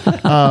 Yeah. We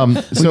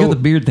got the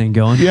beard thing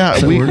going. Yeah.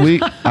 So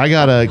I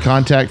got a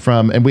contact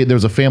from, and there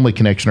was a family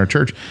connection in our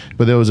church,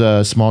 but there was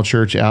a small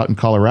church out in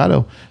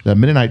Colorado, the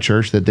Mennonite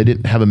church, that they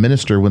didn't have a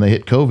minister when they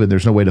hit COVID.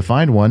 There's no way to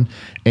find one.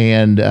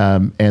 And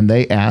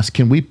they asked,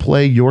 can we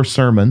play your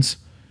sermons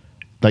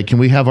Like, can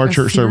we have our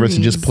church service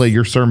and just play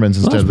your sermons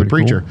instead of the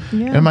preacher? Cool.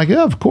 Yeah. And I'm like,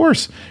 yeah, of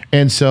course.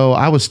 And so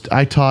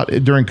I taught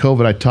during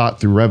COVID, I taught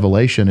through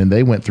Revelation, and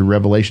they went through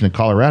Revelation in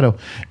Colorado.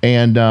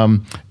 And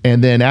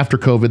then after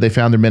COVID, they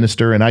found their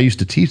minister. And I used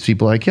to teach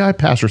people like, yeah, I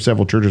pastor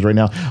several churches right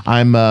now.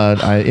 I'm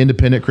an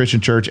independent Christian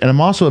church, and I'm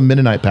also a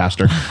Mennonite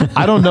pastor.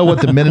 I don't know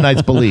what the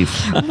Mennonites believe,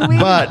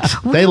 but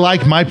they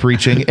like my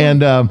preaching.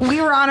 And we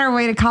were on our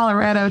way to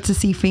Colorado to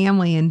see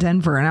family in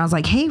Denver. And I was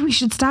like, hey, we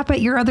should stop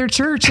at your other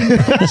church and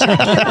check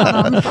in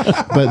on them.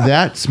 But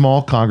that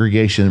small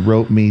congregation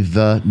wrote me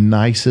the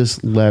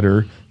nicest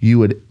letter you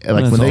would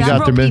like when they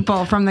got their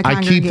people from the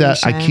congregation.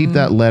 I keep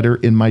that letter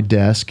in my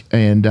desk,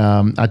 and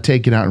I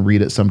take it out and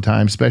read it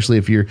sometimes, especially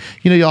if you're,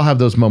 y'all have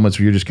those moments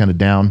where you're just kind of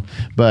down.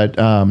 But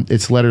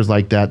it's letters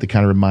like that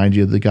kind of remind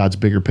you of the God's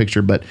bigger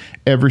picture. But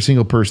every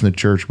single person in the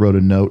church wrote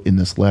a note in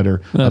this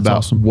letter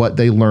about what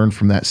they learned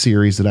from that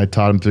series that I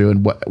taught them through,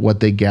 and what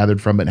they gathered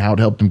from it, and how it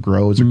helped them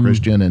grow as a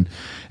Christian.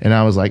 And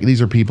I was like,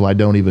 these are people I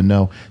don't even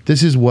know.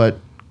 This is what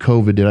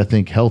COVID did. I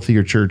think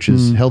healthy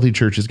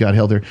churches got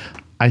healthier.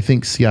 I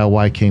think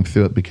CIY came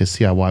through it because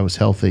CIY was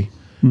healthy.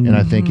 And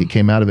I think it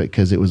came out of it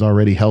because it was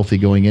already healthy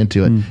going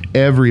into it.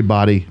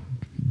 Everybody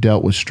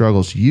dealt with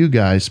struggles. You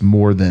guys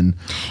more than...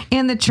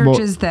 And the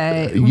churches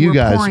that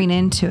were pouring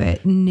into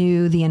it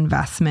knew the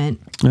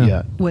investment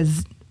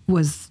was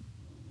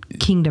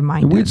kingdom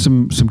minded. And we had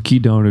some key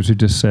donors who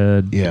just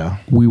said,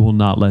 we will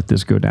not let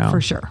this go down. For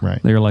sure. Right.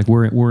 They're like,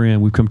 we're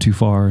in, we've come too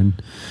far, and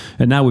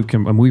now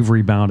we've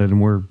rebounded, and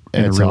we're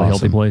in a really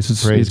healthy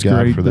place. Praise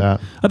God great for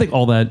that. I think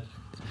all that,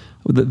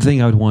 the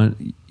thing I would want,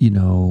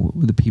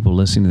 the people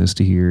listening to this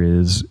to hear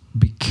is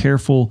be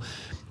careful,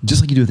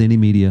 just like you do with any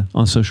media,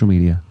 on social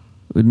media.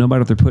 No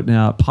matter if they're putting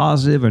out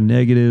positive or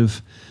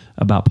negative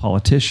about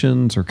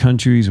politicians or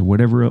countries or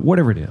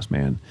whatever it is,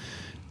 man,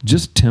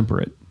 just temper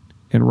it.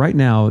 And right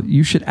now,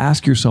 you should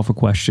ask yourself a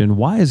question: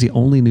 why is the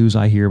only news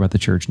I hear about the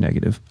church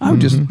negative? I would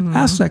just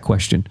ask that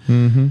question.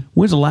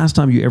 When's the last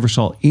time you ever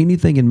saw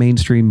anything in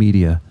mainstream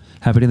media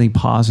have anything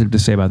positive to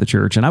say about the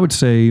church? And I would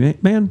say,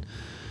 man,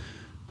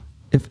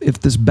 if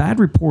this bad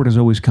report is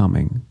always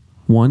coming,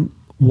 one,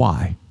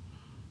 why?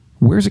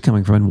 Where's it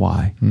coming from and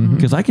why?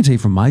 Because I can say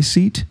from my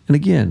seat, and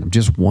again, I'm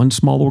just one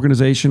small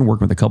organization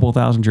working with a couple of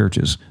thousand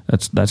churches.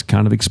 That's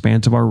kind of the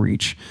expanse of our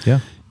reach. Yeah.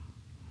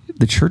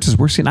 The churches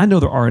we're seeing, I know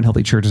there are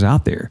unhealthy churches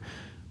out there,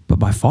 but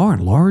by far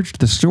and large,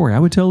 the story I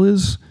would tell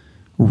is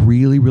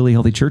really, really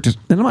healthy churches.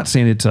 And I'm not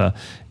saying it's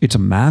a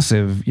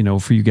massive,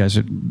 for you guys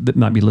that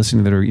might be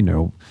listening that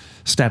are,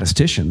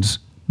 statisticians,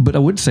 but I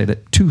would say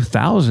that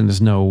 2,000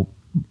 is no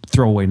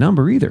throwaway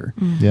number either.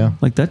 Yeah.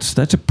 Like that's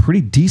a pretty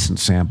decent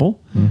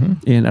sample.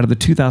 And out of the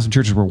 2,000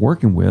 churches we're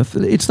working with,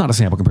 it's not a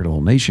sample compared to the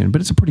whole nation,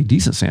 but it's a pretty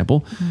decent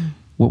sample.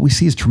 What we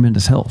see is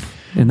tremendous health,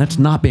 and that's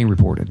not being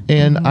reported.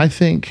 And I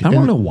think... I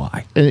don't know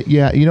why.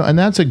 And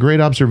that's a great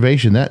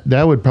observation.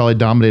 That would probably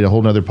dominate a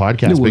whole nother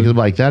podcast, because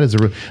like that is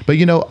but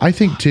I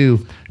think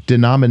too,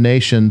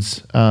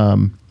 denominations,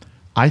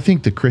 I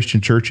think the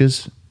Christian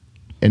churches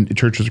and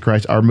Churches of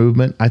Christ, our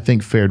movement, I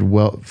think fared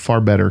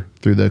far better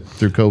through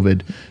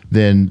COVID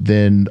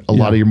than a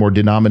lot of your more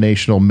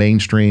denominational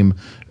mainstream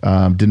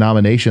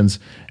denominations.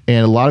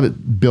 And a lot of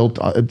it built,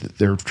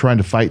 they're trying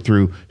to fight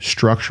through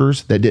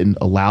structures that didn't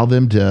allow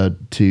them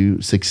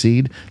to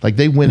succeed. Like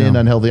they went in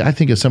unhealthy. I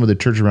think of some of the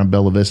churches around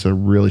Bella Vista are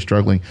really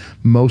struggling.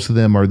 Most of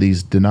them are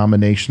these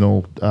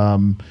denominational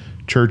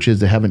churches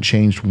that haven't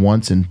changed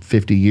once in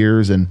 50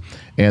 years, and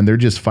they're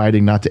just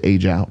fighting not to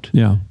age out.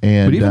 Yeah.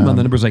 And, but even on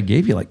the numbers I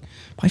gave you, like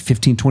probably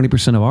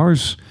 15-20% of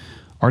ours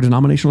are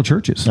denominational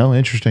churches. Oh,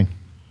 interesting.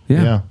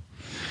 Yeah.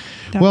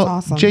 That's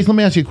awesome. Jayson, let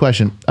me ask you a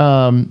question.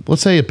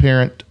 Let's say a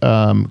parent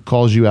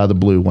calls you out of the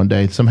blue one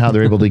day. Somehow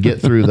they're able to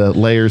get through the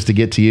layers to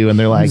get to you, and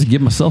they're like,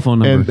 "Give my cell phone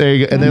number." And there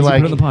you go. And they're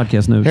like, "Put it in the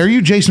podcast notes." "Are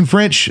you Jayson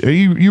French? Are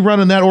you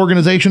running that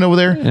organization over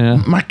there?"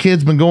 Yeah. My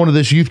kid's been going to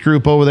this youth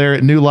group over there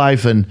at New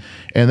Life, and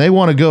they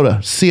want to go to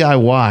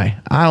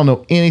CIY. I don't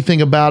know anything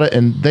about it,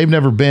 and they've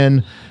never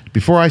been.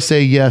 Before I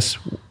say yes,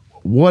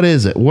 what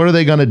is it? What are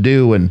they going to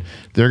do? And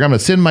they're going to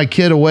send my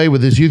kid away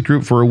with this youth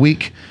group for a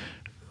week.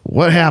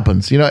 What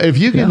happens? If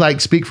you can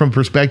speak from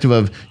perspective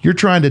of you're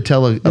trying to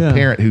tell a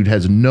parent who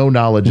has no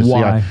knowledge of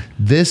CIY,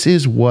 this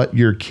is what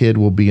your kid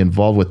will be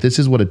involved with. This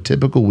is what a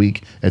typical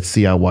week at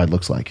CIY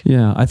looks like.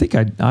 Yeah, I think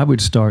I would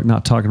start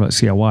not talking about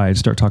CIY. I'd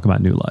start talking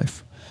about New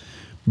Life.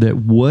 That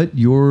what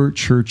your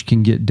church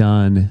can get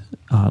done.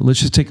 Let's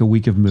just take a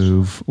week of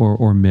Move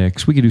or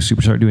Mix. We could do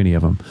Superstart, do any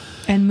of them.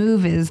 And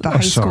Move is the high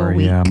school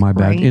week. Yeah, my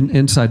bad. Right?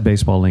 Inside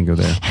baseball lingo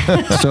there.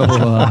 So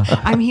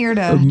I'm here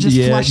to just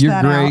flush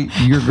that out.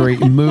 You're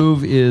great.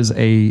 Move is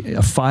a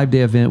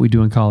 5-day event we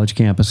do on college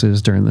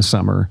campuses during the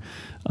summer,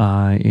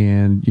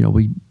 and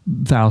we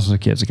thousands of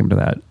kids that come to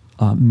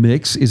that.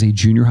 Mix is a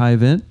junior high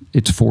event.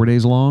 It's 4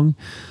 days long.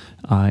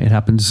 It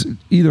happens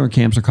either on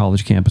camps or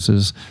college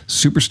campuses.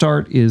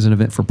 Superstart is an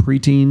event for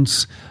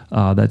preteens.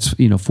 That's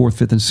 4th,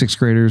 5th, and 6th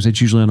graders. It's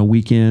usually on a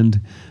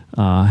weekend.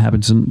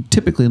 Happens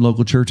typically in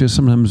local churches.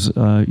 Sometimes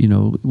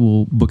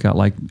we'll book out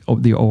like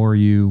the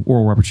ORU,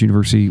 Oral Roberts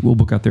University. We'll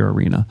book out their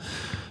arena.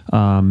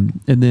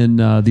 And then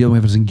the other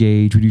one is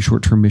Engage. We do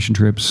short-term mission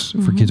trips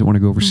for kids that want to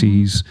go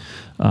overseas.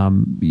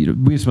 We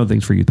have some other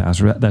things for youth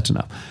pastor. That's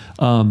enough.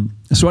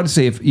 So I'd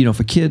say if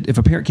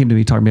a parent came to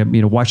me talking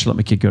about, why should I let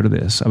my kid go to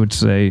this? I would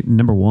say,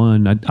 number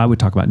one, I would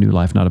talk about New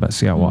Life, not about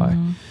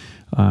CIY.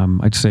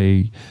 I'd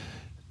say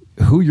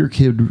who your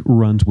kid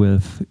runs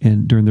with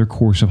and during their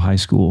course of high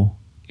school,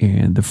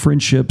 and the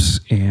friendships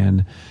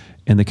and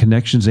the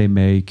connections they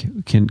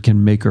make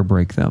can make or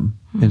break them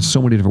in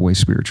so many different ways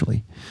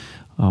spiritually.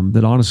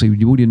 That honestly,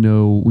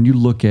 when you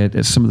look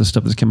at some of the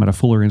stuff that's come out of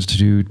Fuller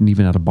Institute and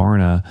even out of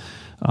Barna,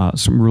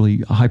 some really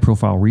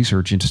high-profile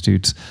research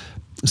institutes,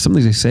 some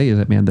things they say is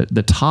that, man,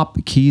 the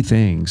top key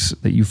things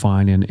that you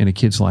find in a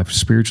kid's life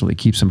spiritually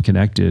keeps them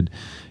connected,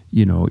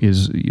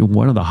 is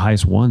one of the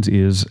highest ones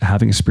is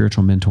having a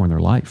spiritual mentor in their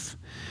life.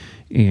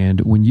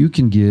 And when you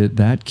can get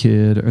that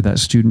kid or that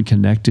student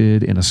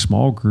connected in a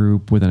small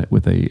group with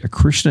a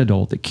Christian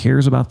adult that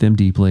cares about them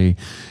deeply,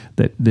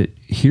 that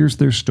hears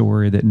their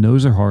story, that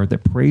knows their heart,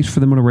 that prays for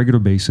them on a regular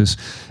basis.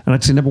 And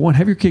I'd say, number one,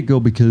 have your kid go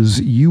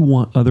because you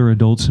want other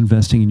adults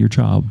investing in your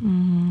child.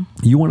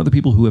 You want other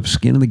people who have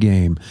skin in the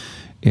game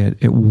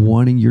at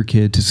wanting your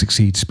kid to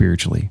succeed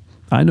spiritually.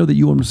 I know that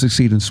you want them to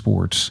succeed in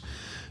sports,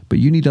 but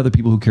you need other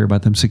people who care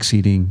about them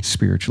succeeding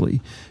spiritually.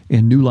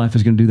 And New Life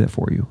is going to do that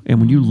for you. And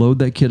when you load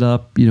that kid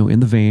up, in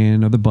the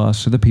van or the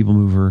bus or the people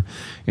mover,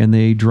 and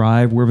they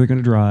drive wherever they're going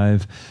to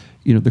drive,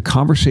 the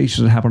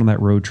conversations that happen on that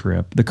road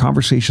trip, the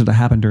conversations that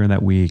happen during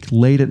that week,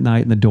 late at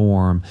night in the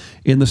dorm,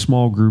 in the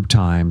small group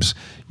times,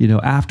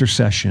 after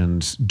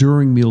sessions,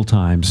 during meal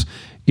times,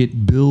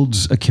 it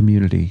builds a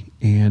community.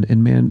 And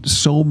man,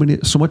 so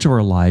much of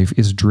our life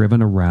is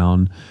driven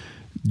around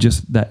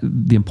just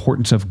the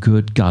importance of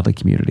good, godly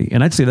community.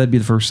 And I'd say that'd be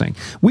the first thing.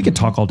 We could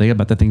talk all day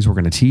about the things we're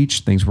going to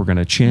teach, things we're going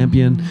to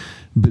champion,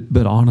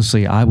 but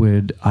honestly, I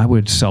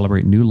would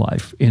celebrate New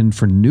Life. And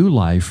for New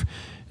Life,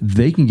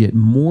 they can get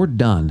more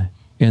done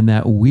in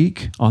that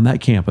week on that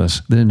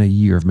campus than in a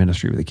year of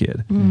ministry with a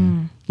kid.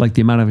 Like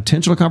the amount of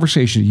intentional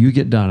conversation you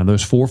get done in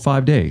those 4 or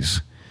 5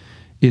 days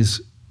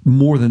is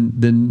more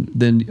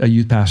than a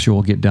youth pastor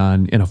will get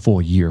done in a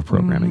full year of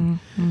programming.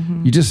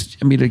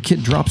 A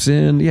kid drops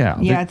in.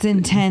 It's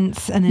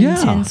intense, an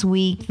intense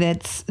week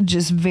that's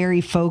just very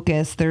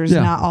focused. There's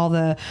not all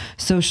the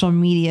social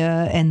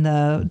media and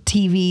the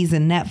TVs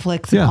and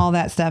Netflix and all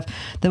that stuff.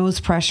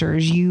 Those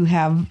pressures, you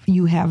have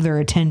their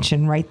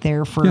attention right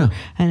there for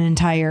an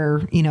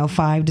entire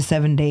 5 to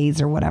 7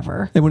 days or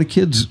whatever. And when a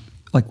kid's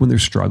when they're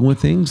struggling with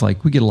things,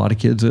 we get a lot of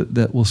kids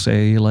that will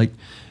say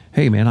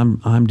hey man,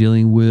 I'm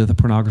dealing with a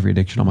pornography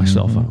addiction on my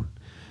cell phone.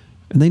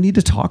 And they need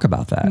to talk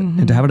about that.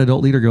 And to have an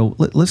adult leader go,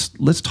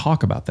 let's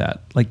talk about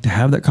that. To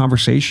have that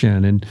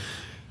conversation and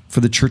for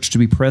the church to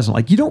be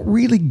present. You don't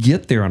really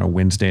get there on a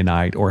Wednesday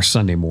night or a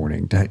Sunday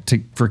morning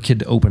for a kid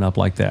to open up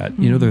like that.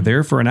 They're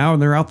there for an hour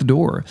and they're out the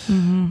door.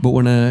 But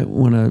when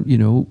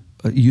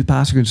a youth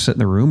pastor can sit in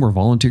the room or a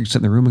volunteer can sit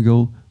in the room and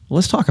go,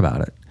 let's talk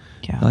about it.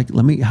 Yeah.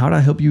 How do I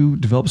help you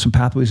develop some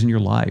pathways in your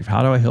life?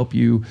 How do I help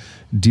you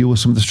deal with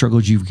some of the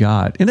struggles you've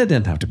got? And it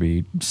doesn't have to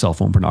be cell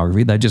phone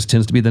pornography. That just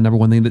tends to be the number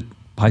one thing that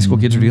high school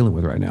kids are dealing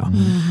with right now.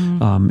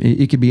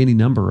 It could be any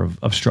number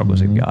of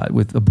struggles they've got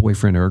with a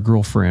boyfriend or a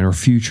girlfriend or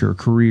future,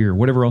 career,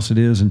 whatever else it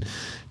is. And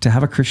to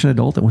have a Christian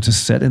adult that wants to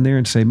sit in there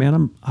and say,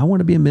 man, I want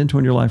to be a mentor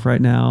in your life right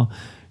now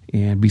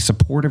and be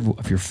supportive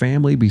of your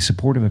family, be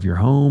supportive of your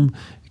home,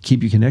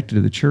 keep you connected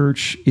to the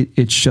church.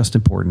 It's just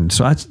important.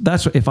 So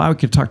that's if I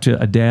could talk to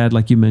a dad,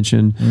 like you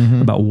mentioned,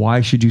 about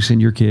why should you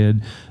send your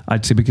kid,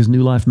 I'd say because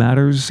New Life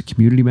matters,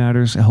 community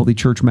matters, a healthy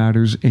church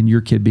matters, and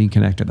your kid being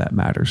connected, that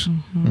matters.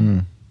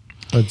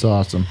 That's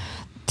awesome.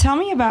 Tell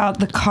me about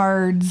the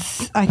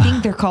cards. I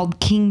think they're called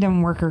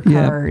Kingdom Worker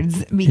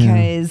cards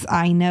because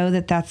I know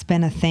that's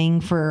been a thing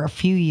for a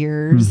few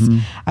years.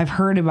 I've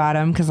heard about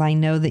them because I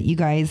know that you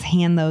guys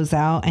hand those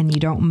out and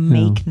you don't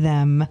make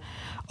them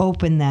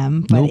open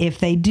them, but if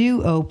they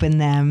do open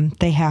them,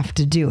 they have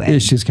to do it.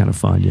 It's just kind of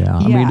fun,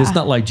 I mean, it's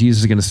not like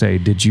Jesus is going to say,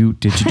 "Did you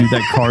do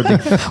that card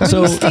thing?"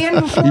 So you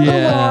stand before the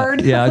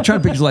Lord. I try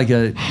to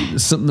picture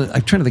something.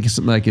 I'm trying to think of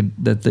something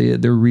that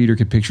the reader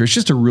could picture. It's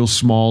just a real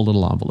small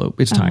little envelope.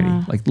 It's tiny,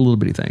 like a little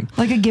bitty thing,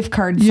 like a gift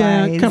card size.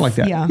 Kind of like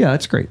that. Yeah,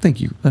 that's great. Thank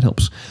you. That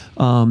helps.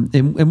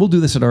 And we'll do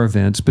this at our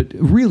events, but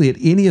really at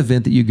any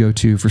event that you go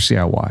to for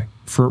CIY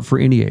for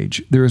any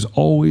age, there is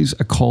always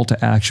a call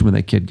to action when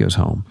that kid goes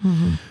home.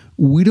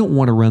 We don't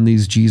want to run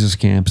these Jesus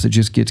camps that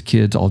just gets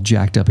kids all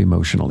jacked up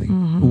emotionally.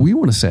 We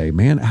want to say,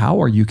 man,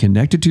 how are you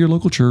connected to your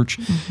local church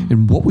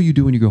and what will you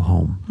do when you go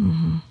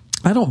home?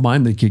 I don't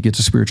mind the kid gets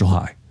a spiritual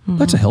high.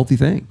 That's a healthy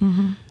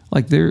thing.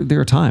 There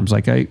are times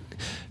I'm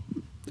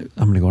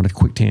going to go on a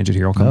quick tangent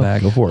here. I'll come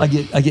back. Go for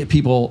it. I get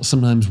people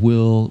sometimes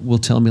will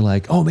tell me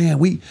oh man,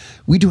 we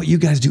do what you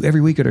guys do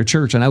every week at our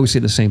church. And I always say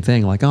the same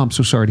thing. Oh, I'm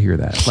so sorry to hear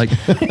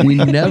that. We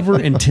never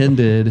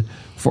intended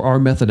for our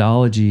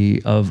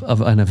methodology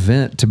of an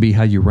event to be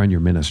how you run your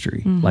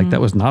ministry.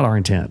 That was not our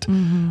intent.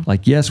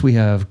 Yes, we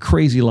have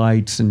crazy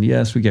lights and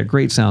yes, we got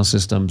great sound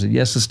systems and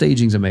yes, the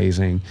staging's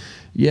amazing.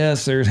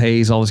 Yes, there's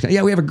haze, all this kind.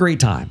 Yeah, we have a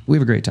great time.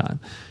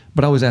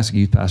 But I always ask a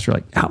youth pastor,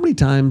 like, how many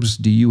times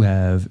do you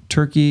have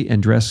turkey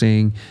and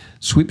dressing,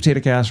 sweet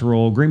potato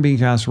casserole, green bean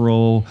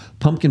casserole,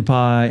 pumpkin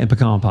pie, and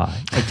pecan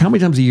pie? Like, how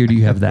many times a year do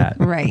you have that?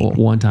 Right. Well,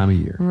 one time a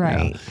year.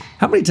 Right. Yeah.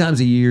 How many times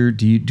a year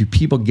do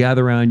people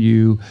gather around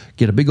you,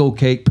 get a big old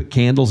cake, put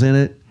candles in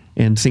it,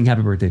 and sing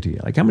happy birthday to you?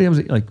 Like, how many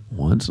times? Like,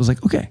 once. I was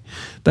like, okay,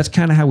 that's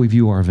kind of how we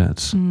view our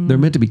events. They're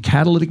meant to be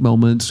catalytic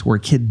moments where a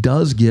kid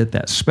does get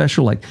that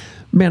special, like,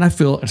 man, I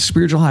feel a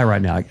spiritual high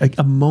right now, like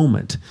a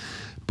moment.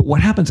 But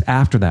what happens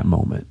after that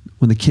moment,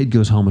 when the kid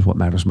goes home, is what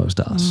matters most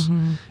to us.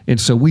 And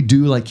so we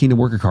do, like, Kingdom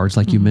Worker cards,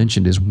 like you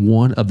mentioned, is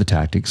one of the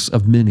tactics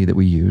of many that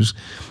we use.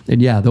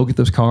 And yeah, they'll get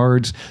those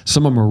cards.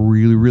 Some of them are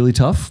really, really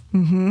tough.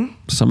 Some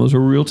of those are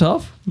real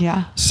tough.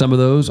 Yeah. Some of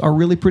those are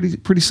really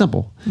pretty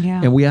simple.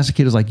 Yeah. And we ask the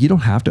kid, is like, you don't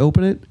have to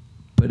open it,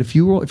 but if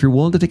you're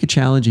willing to take a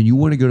challenge and you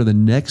want to go to the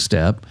next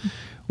step,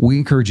 we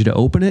encourage you to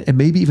open it, and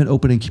maybe even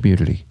open in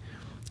community.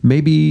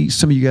 Maybe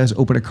some of you guys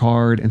open a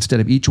card instead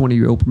of each one of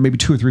you open. Maybe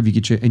 2 or 3 of you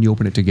get you and you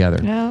open it together.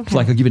 Okay. So,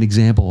 like, I'll give you an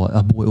example.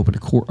 A boy opened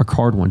a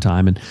card one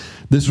time, and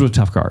this was a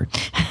tough card.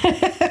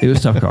 It was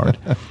a tough card.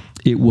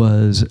 It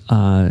was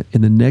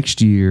in the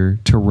next year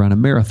to run a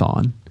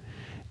marathon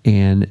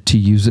and to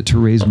use it to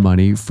raise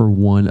money for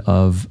one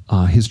of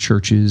his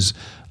church's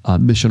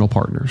missional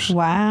partners.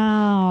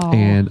 Wow.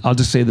 And I'll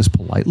just say this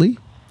politely.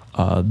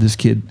 This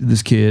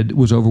kid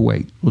was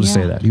overweight. We'll just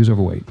say that. He was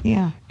overweight.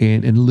 Yeah.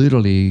 And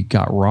literally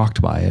got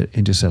rocked by it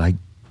and just said,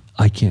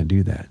 I can't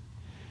do that.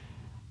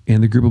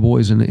 And the group of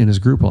boys in his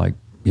group were like,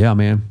 yeah,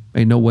 man,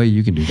 ain't no way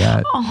you can do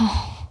that.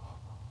 Oh.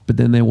 But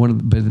then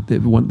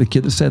the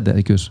kid that said that,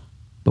 he goes,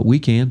 but we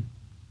can.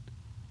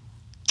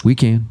 We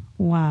can.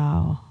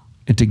 Wow.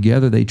 And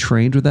together they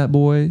trained with that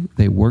boy.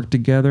 They worked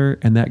together,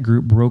 and that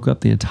group broke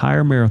up the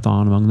entire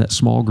marathon among that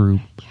small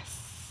group.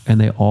 Yes.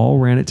 And they all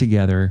ran it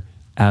together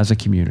as a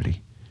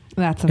community.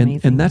 That's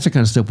amazing. And that's the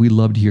kind of stuff we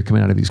love to hear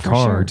coming out of these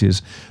cards.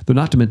 Is they're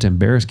not meant to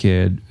embarrass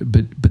kid,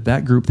 but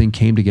that group then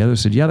came together and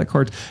said, yeah, that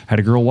card. Had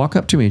a girl walk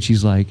up to me and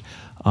she's like,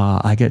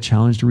 I got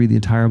challenged to read the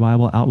entire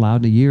Bible out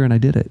loud in a year, and I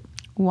did it.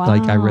 Wow.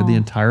 Like, I read the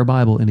entire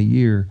Bible in a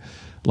year.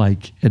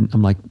 Like, and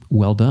I'm like,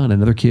 well done.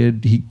 Another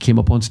kid, he came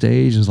up on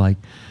stage and was like,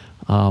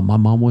 my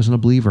mom wasn't a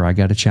believer. I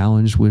got a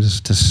challenge was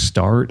to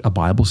start a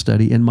Bible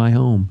study in my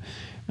home.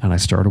 And I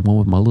started one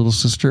with my little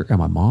sister and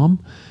my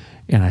mom.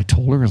 And I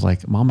told her, I was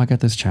like, Mom, I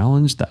got this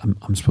challenge that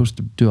I'm supposed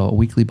to do a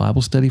weekly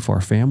Bible study for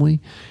our family.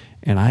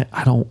 And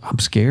I'm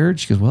scared.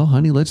 She goes, well,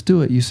 honey, let's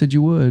do it. You said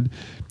you would.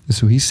 And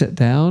so he sat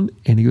down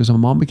and he goes, my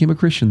mom became a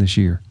Christian this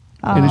year.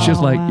 And it's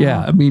just like, wow.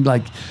 Yeah, I mean,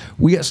 like,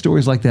 we got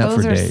stories like that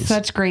for days. Those are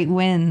such great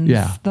wins.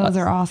 Yeah. Those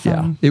are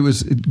awesome. Yeah. It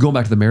was, going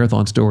back to the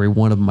marathon story,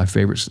 one of my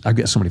favorites, I've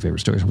got so many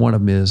favorite stories. One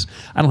of them is,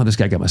 I don't know how this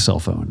guy got my cell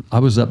phone. I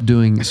was up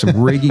doing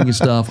some rigging and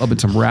stuff, up in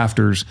some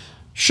rafters.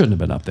 Shouldn't have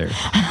been up there,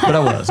 but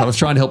I was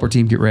trying to help our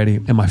team get ready,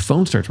 and my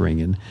phone starts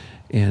ringing,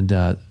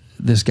 and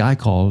this guy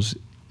calls,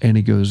 and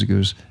he goes,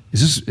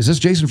 is this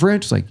Jayson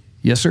French? It's like,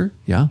 yes, sir.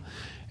 Yeah.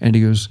 And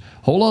he goes,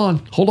 hold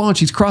on.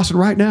 She's crossing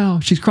right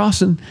now. She's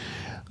crossing.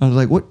 I was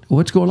like,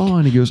 what's going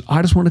on? He goes,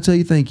 I just want to tell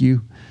you thank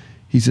you.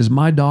 He says,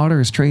 my daughter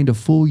has trained a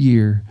full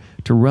year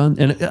to run,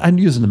 and I'm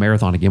using the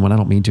marathon again when I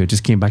don't mean to. It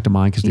just came back to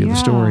mind because of the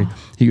story.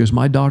 He goes,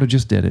 my daughter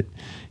just did it.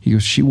 He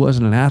goes, she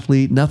wasn't an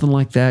athlete, nothing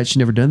like that. She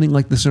never done anything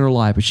like this in her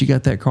life, but she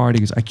got that card. He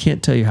goes, I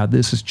can't tell you how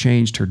this has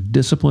changed her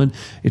discipline.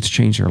 It's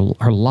changed her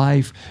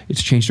life.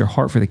 It's changed her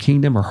heart for the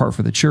kingdom, her heart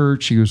for the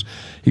church. He goes,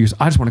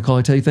 I just want to call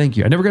and tell you thank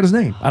you. I never got his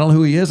name. I don't know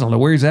who he is. I don't know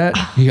where he's at.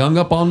 He hung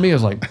up on me. I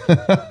was like,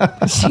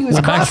 she was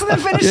crossing the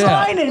finish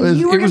line, and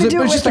you were going to do it with her.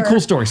 It was just a cool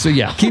story. So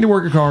yeah, Kingdom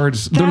Worker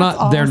cards. They're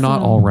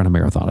not all run a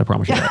marathon. I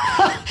promise you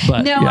that.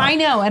 But, no, yeah. I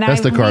know, and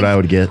that's the card I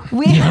would get.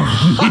 Me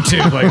too.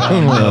 Like,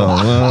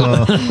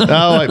 oh,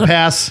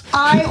 pass.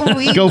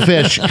 Go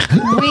fish.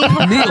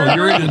 Neil,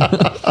 you're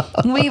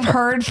in. We've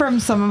heard from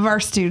some of our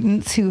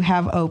students who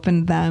have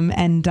opened them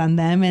and done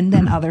them, and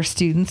then other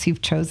students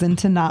who've chosen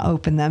to not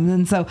open them.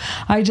 And so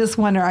I just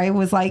wonder, I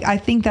was like, I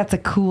think that's a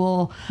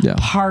cool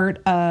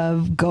part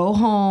of go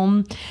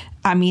home.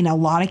 I mean, a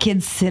lot of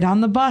kids sit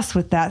on the bus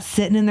with that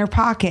sitting in their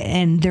pocket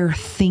and they're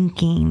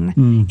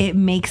thinking. It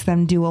makes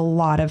them do a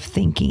lot of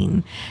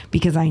thinking,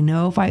 because I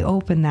know if I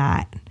open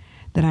that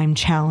I'm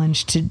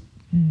challenged to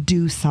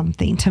do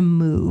something, to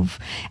move.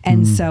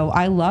 And so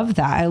I love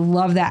that. I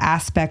love that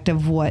aspect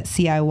of what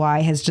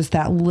CIY has, just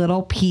that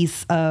little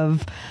piece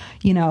of,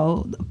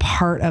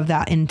 part of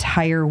that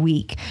entire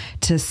week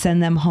to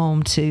send them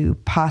home to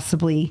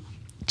possibly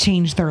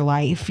change their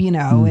life,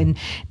 and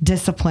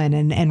discipline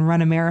and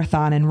run a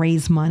marathon and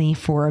raise money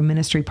for a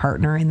ministry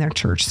partner in their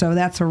church. So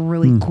that's a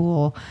really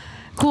cool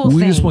thing.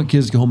 We just want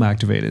kids to go home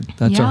activated.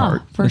 That's our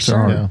heart. That's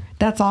sure. Yeah.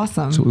 That's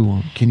awesome. That's what we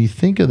want. Can you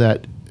think of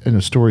that?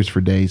 Stories for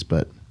days,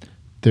 but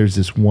there's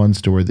this one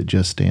story that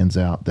just stands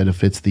out, that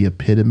if it's the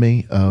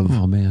epitome of,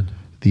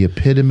 the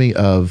epitome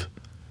of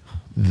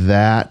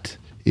that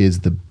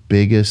is the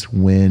biggest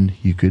win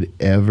you could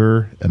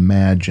ever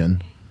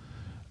imagine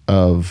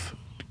of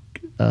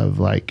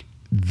like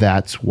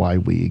that's why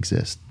we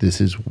exist.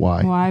 This is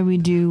why we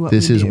do what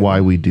this we is do.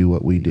 why we do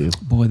what we do.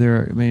 Boy,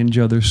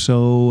 Joe, there's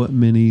so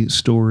many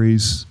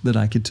stories that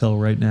I could tell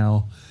right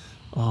now.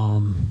 I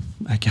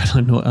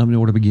don't know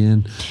where to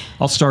begin.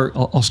 I'll start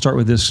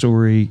with this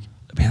story.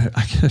 Man,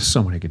 there's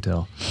so many I could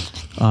tell.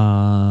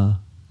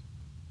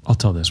 I'll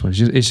tell this one.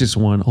 It's just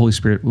one. Holy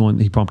Spirit, one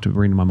He prompted to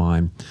bring to my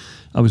mind.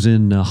 I was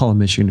in Holland,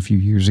 Michigan a few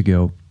years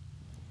ago,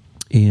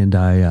 and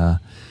I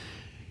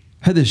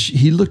had this.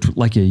 He looked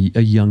like a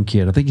young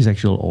kid. I think he's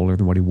actually a little older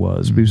than what he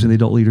was. But he was in the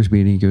adult leaders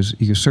meeting. He goes,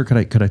 "Sir,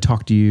 could I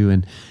talk to you?"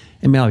 And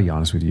man, I'll be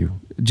honest with you,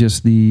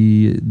 just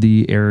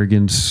the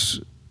arrogance,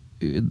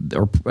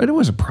 or it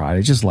wasn't pride.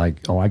 It's just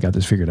like, oh, I got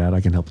this figured out.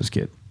 I can help this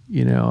kid.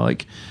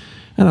 Like.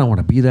 And I don't want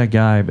to be that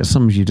guy, but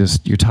sometimes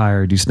you're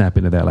tired. You snap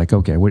into that, like,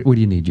 okay, what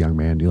do you need, young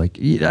man? You're like,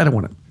 I don't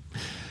want to.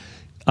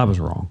 I was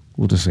wrong.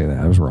 We'll just say that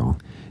I was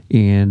wrong.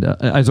 And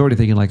I was already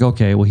thinking, like,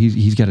 okay, well,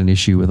 he's got an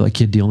issue with a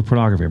kid dealing with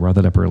pornography. I brought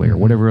that up earlier.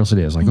 Whatever else it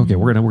is, like, okay,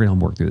 we're gonna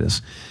work through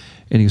this.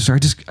 And he goes, sir,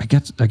 I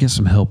get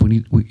some help.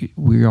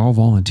 We're all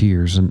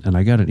volunteers, and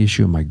I got an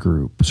issue in my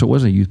group. So it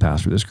wasn't a youth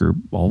pastor. This group,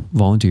 all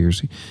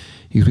volunteers.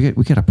 He goes,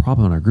 we got a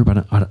problem in our group.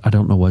 I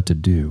don't know what to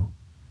do.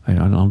 I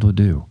don't know what to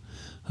do.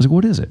 I was like,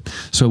 what is it?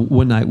 So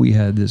one night we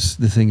had this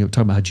thing of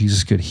talking about how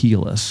Jesus could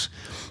heal us.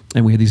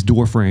 And we had these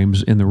door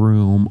frames in the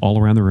room,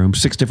 all around the room,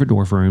 6 different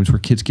door frames where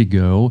kids could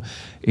go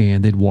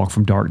and they'd walk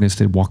from darkness.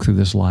 They'd walk through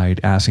this light,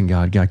 asking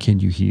God, can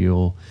you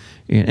heal?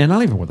 And I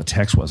don't even know what the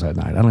text was that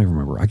night. I don't even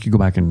remember. I could go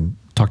back and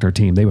talk to our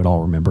team. They would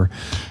all remember.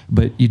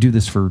 But you do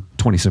this for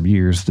 20-some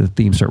years, the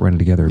themes start running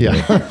together.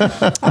 Yeah.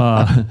 But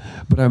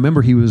I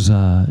remember he was,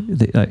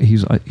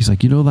 he's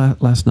like,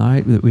 last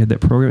night that we had that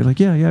program. Like,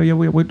 yeah.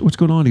 What's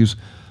going on? He goes,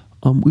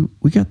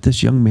 we got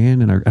this young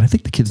man and I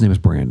think the kid's name is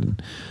Brandon.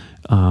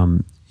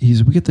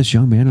 We get this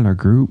young man in our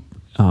group.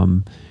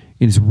 And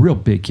he's a real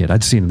big kid.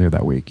 I'd seen him there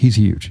that week. He's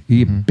huge.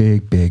 He's a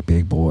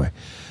big boy.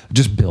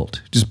 Just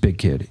built, just big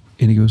kid.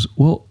 And he goes,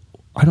 well,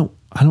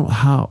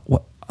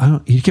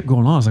 he kept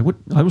going on. I was like, what?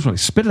 I was like,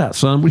 spit it out,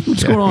 son.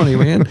 What's going on here,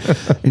 man?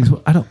 And he's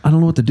well, I don't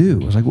know what to do.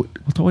 I was like,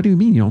 what do you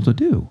mean you don't know what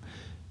to do?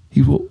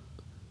 He goes, well,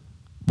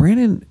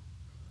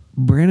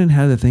 Brandon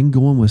had a thing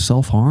going with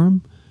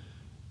self-harm.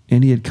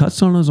 And he had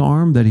cuts on his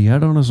arm that he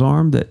had on his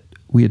arm that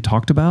we had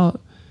talked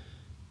about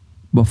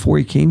before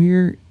he came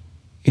here.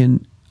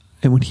 And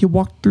when he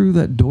walked through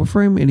that door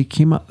frame and he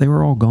came out, they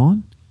were all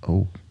gone.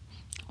 Oh.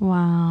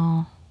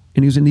 Wow.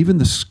 And and even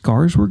the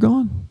scars were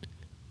gone.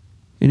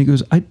 And he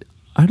goes, I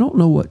don't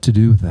know what to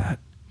do with that.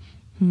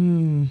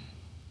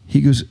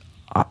 He goes,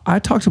 I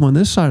talked to him on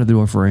this side of the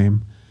door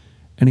frame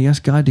and he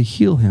asked God to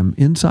heal him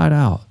inside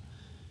out.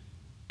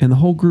 And the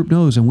whole group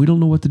knows, and we don't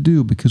know what to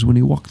do because when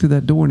he walked through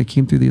that door and he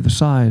came through the other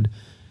side,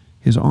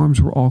 his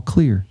arms were all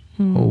clear.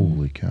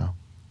 Holy cow.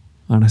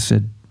 And I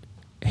said,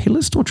 hey,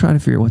 let's don't try to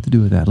figure out what to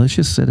do with that. Let's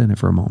just sit in it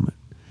for a moment.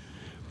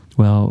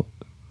 Well,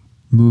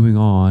 moving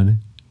on,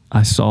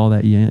 I saw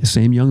that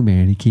same young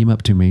man. He came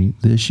up to me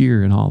this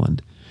year in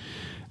Holland.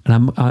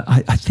 And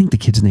I think the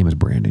kid's name is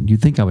Brandon.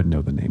 You'd think I would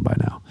know the name by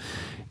now.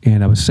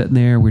 And I was sitting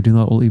there, we were doing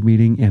the old league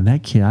meeting, and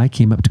that kid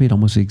came up to me at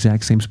almost the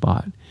exact same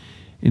spot.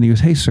 And he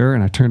goes, hey, sir.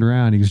 And I turned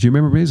around. He goes, do you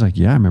remember me? He's like,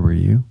 yeah, I remember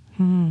you.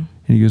 And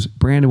he goes,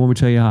 Brandon, want me to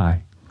tell you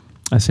hi?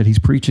 I said, he's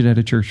preaching at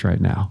a church right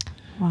now.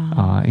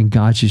 Wow. And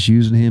God's just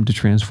using him to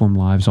transform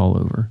lives all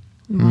over.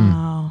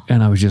 Wow.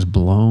 And I was just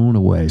blown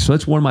away. So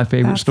that's one of my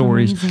favorite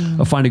stories. Amazing.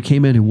 A find who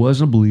came in who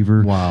wasn't a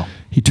believer. Wow.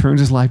 He turns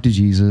his life to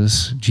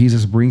Jesus.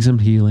 Jesus brings him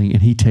healing,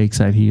 and he takes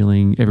that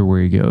healing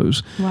everywhere he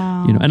goes.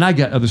 Wow. And I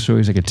got other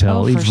stories I could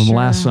tell, even from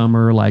last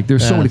summer. Like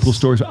there's so many cool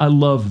stories. I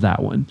love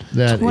that one.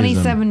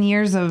 27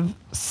 years of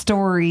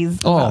stories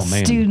about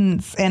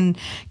students and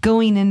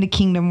going into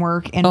kingdom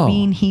work and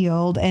being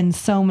healed and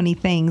so many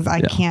things.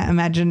 I can't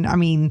imagine. I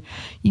mean,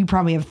 you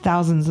probably have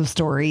thousands of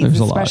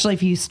stories, especially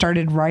if you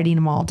started writing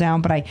them all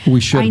down. But I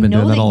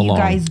know that you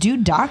guys do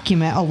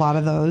document a lot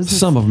of those.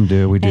 Some of them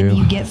do. We do. And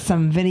you get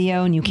some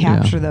video and you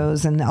capture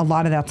those, and a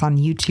lot of that's on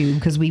YouTube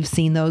because we've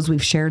seen those.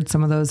 We've shared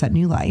some of those at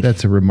New Life.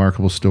 That's a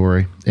remarkable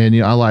story, and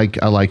I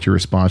like your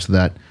response to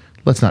that.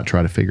 Let's not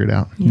try to figure it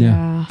out.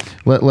 Yeah.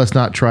 Let's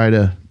not try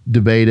to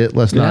debate it.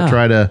 Let's not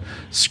try to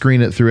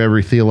screen it through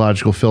every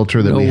theological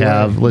filter that we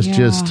have. Let's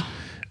just,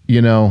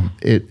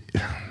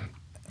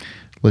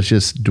 let's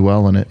just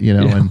dwell in it,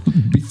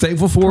 and be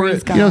thankful for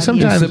Praise it. God.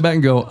 Sometimes sit back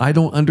and go, I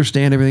don't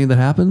understand everything that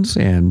happens,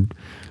 and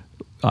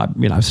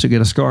I still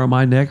get a scar on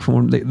my neck from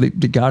one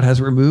that God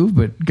hasn't removed,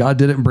 but God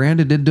did it in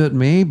Brandon, didn't do it in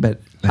me. But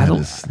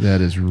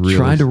that is really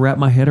trying to wrap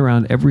my head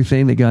around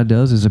everything that God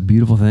does is a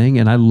beautiful thing,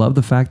 and I love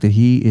the fact that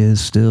He is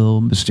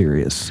still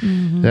mysterious.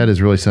 Mm-hmm. That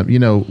is really something.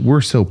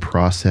 We're so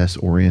process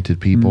oriented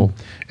people.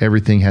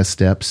 Everything has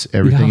steps.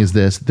 Everything is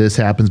this. This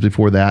happens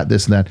before that.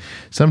 This and that.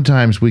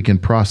 Sometimes we can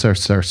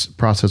process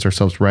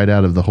ourselves right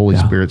out of the Holy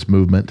Spirit's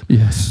movement.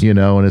 Yes,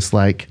 and it's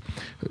like,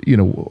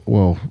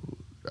 well.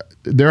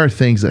 There are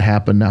things that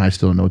happen now I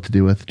still don't know what to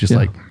do with.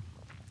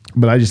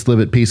 But I just live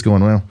at peace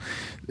going, well,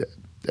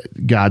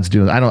 God's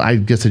doing. I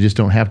guess I just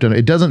don't have to.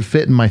 It doesn't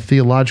fit in my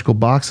theological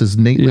box as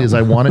neatly as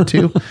I want it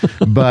to.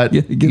 But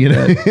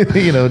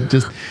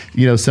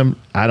some,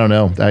 I don't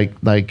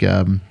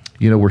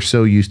know. We're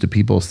so used to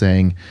people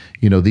saying,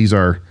 these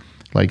are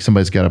like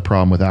somebody's got a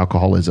problem with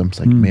alcoholism. It's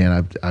like,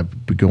 man,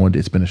 I've been going.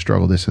 It's been a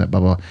struggle. This and that, blah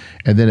blah.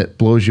 And then it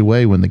blows you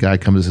away when the guy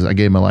comes and says, I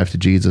gave my life to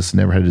Jesus.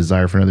 Never had a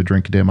desire for another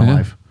drink a day in my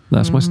life.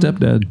 That's my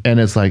stepdad. And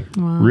it's like,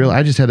 real.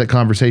 I just had that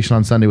conversation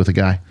on Sunday with a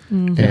guy.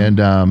 And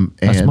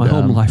that's my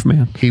home life,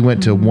 man. He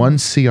went to one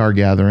CR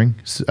gathering,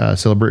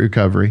 Celebrate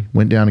Recovery,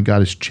 went down and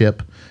got his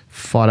chip,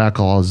 fought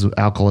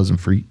alcoholism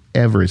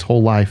forever, his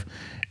whole life.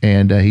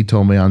 And he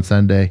told me on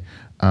Sunday,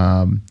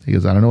 he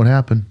goes, I don't know what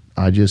happened.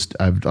 I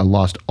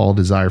lost all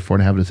desire for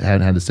it. I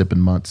hadn't had a sip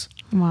in months.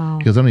 Wow.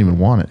 He goes, I don't even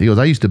want it. He goes,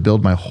 I used to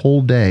build my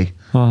whole day.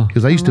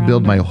 Because I used to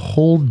build my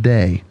whole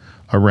day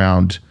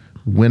around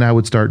when I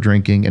would start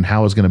drinking and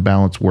how I was going to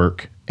balance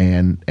work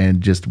and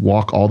just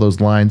walk all those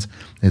lines.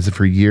 As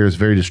for years,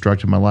 very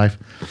destructive in my life.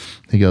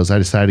 He goes, I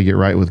decided to get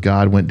right with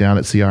God, went down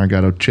at CR and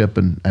got a chip,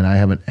 and I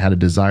haven't had a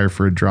desire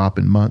for a drop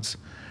in months.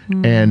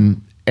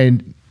 And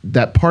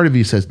that part of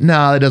you says,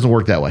 no, it doesn't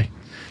work that way.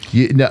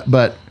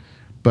 But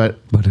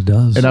it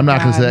does. And I'm not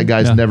going to say that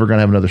guy's never going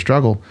to have another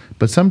struggle.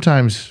 But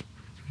sometimes,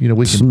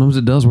 sometimes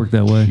it does work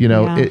that way.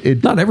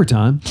 It not every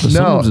time. But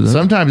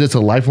sometimes it's a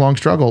lifelong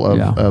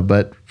struggle.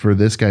 But for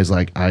this guy's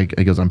like,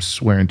 he goes, I'm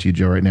swearing to you,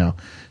 Joe, right now,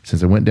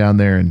 since I went down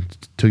there and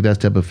took that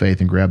step of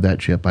faith and grabbed that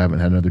chip, I haven't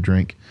had another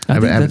drink. I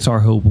think that's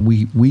our hope.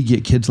 We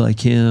get kids like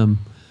him.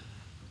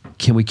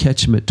 Can we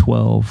catch them at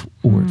 12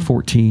 or at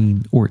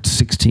 14 or at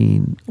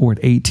 16 or at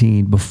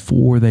 18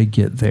 before they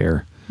get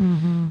there?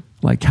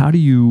 Like, how do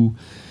you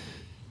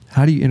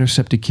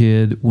intercept a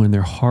kid when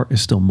their heart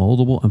is still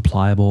moldable and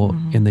pliable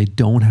and they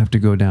don't have to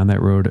go down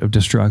that road of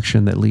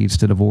destruction that leads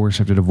to divorce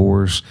after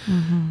divorce,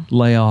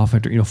 layoff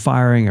after,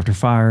 firing after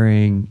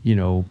firing,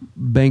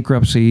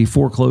 bankruptcy,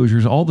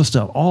 foreclosures, all the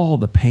stuff, all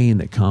the pain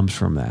that comes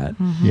from that.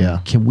 Yeah.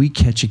 Can we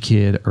catch a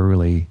kid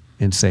early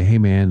and say, hey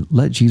man,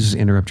 let Jesus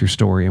interrupt your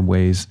story in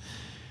ways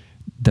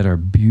that are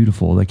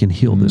beautiful, that can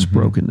heal this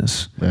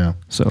brokenness. Yeah.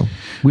 So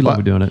we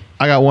love doing it.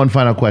 I got one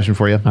final question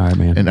for you. All right,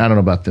 man. And I don't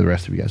know about the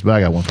rest of you guys, but I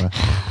got one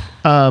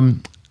final.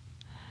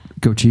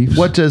 Go Chiefs.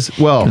 Okay.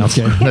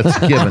 That's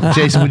given.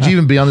 Jason, would you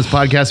even be on this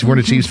podcast if you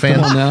weren't a Chiefs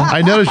fan?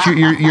 I noticed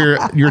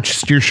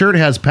your shirt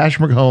has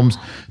Patrick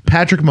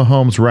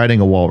Mahomes riding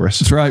a walrus.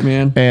 That's right,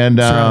 man. And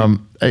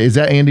is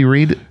that Andy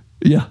Reid?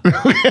 Yeah.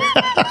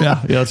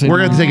 We're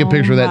going to take a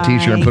picture of that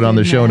T-shirt and put it on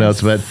the show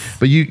notes. But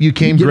you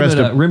came dressed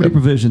up. Remedy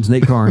Provisions,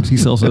 Nate Carnes, he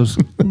sells those.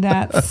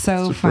 That's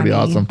so funny. Pretty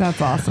awesome.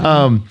 That's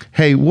awesome.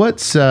 Hey,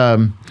 what's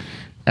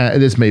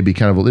this might be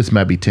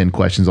 10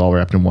 questions all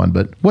wrapped in one.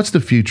 But what's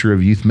the future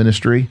of youth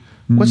ministry?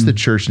 What's the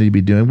church need to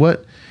be doing?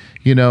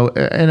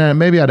 And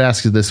maybe I'd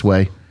ask it this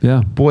way.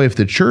 Yeah. Boy, if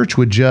the church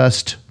would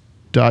just ...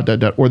 or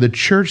the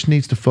church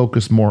needs to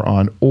focus more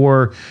on,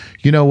 or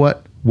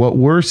what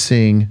we're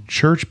seeing,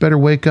 church better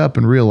wake up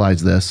and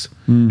realize this,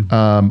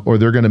 or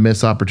they're going to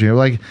miss opportunity.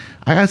 Like,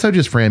 I guess I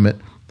just frame it.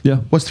 Yeah.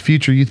 What's the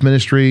future of youth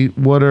ministry?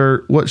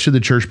 What should the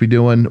church be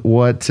doing?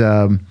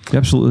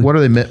 Absolutely.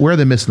 Where are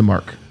they missing the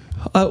mark?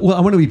 Well, I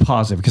want to be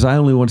positive because I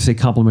only want to say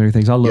complimentary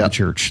things. I love the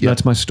church.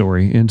 That's my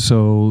story. And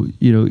so,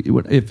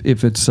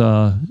 if it's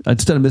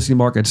instead of missing the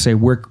mark, I'd say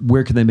where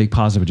can they make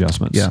positive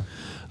adjustments? Yeah.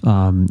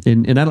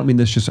 And I don't mean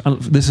this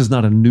this is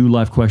not a new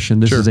life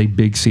question. This is a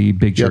big C,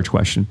 big church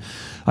question.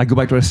 I go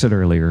back to what I said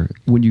earlier.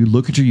 When you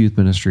look at your youth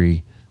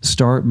ministry,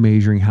 start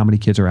measuring how many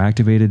kids are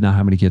activated, not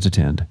how many kids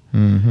attend.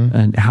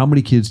 And how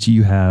many kids do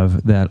you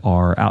have that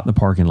are out in the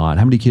parking lot?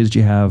 How many kids do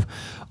you have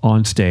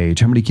on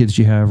stage? How many kids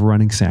do you have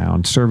running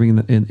sound, serving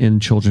in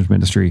children's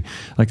ministry?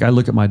 Like, I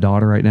look at my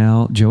daughter right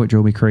now, Joe, it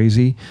drove me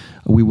crazy.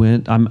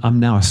 I'm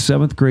now a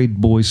 7th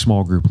grade boys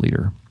small group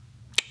leader.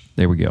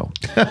 There we go.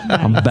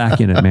 I'm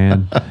back in it,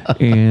 man.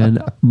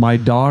 And my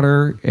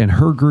daughter and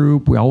her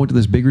group, we all went to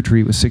this big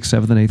retreat with 6th,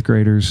 7th, and 8th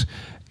graders.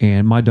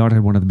 And my daughter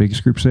had one of the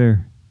biggest groups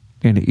there.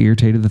 And it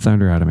irritated the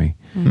thunder out of me.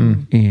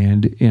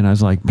 And I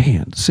was like,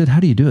 man, Sid, how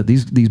do you do it?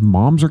 These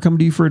moms are coming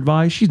to you for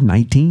advice. She's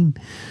 19.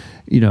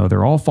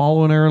 They're all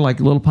following her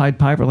like a little Pied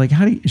Piper. Like,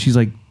 how do you? She's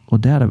like, well,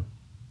 Dad,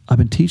 I've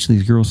been teaching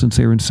these girls since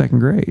they were in 2nd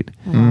grade.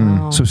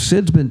 Wow. So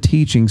Sid's been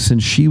teaching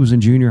since she was in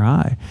junior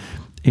high.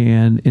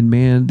 And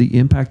man, the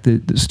impact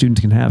that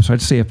students can have. So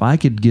I'd say if I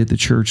could get the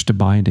church to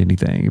buy into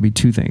anything, it'd be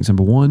 2 things.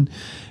 Number 1,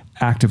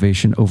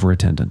 activation over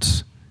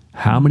attendance.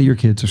 How many of your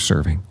kids are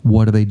serving?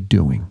 What are they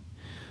doing?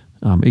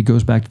 It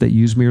goes back to that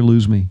use me or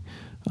lose me.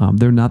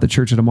 They're not the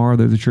church of tomorrow.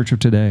 They're the church of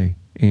today.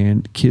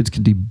 And kids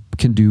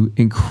can do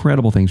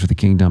incredible things for the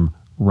kingdom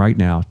right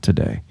now,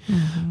 today.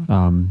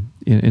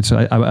 And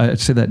so I'd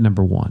say that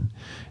number 1.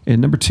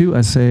 And number 2,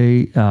 I'd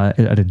say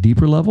at a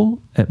deeper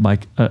level,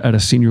 at a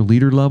senior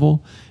leader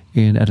level,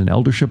 and at an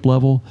eldership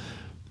level,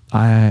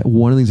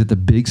 one of the things that the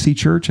Big C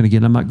Church, and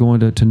again, I'm not going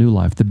to New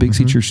Life, the Big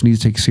C Church needs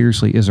to take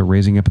seriously is a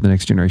raising up of the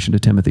next generation to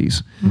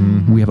Timothy's.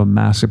 We have a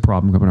massive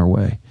problem coming our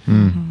way.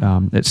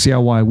 At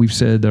CIY, we've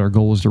said that our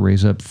goal is to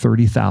raise up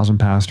 30,000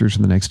 pastors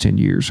in the next 10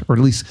 years, or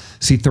at least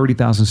see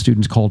 30,000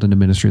 students called into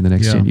ministry in the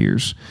next 10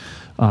 years.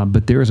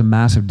 But there is a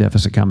massive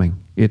deficit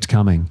coming. It's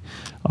coming.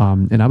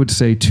 And I would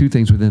say two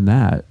things within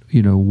that.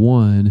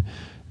 One,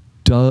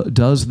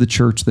 does the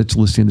church that's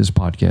listening to this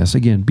podcast,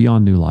 again,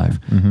 beyond New Life,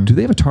 do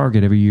they have a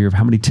target every year of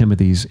how many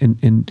Timothys?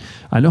 And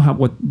I know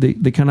what the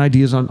kind of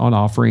ideas on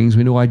offerings.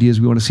 We know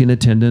ideas we want to see in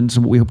attendance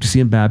and what we hope to see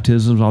in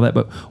baptisms and all that.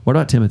 But what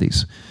about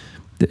Timothys?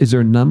 Is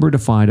there a number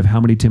defined of how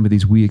many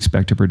Timothys we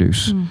expect to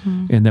produce?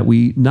 And that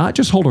we not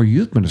just hold our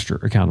youth minister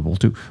accountable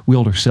to, we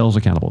hold ourselves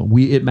accountable.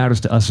 It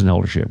matters to us in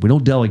eldership. We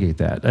don't delegate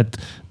that.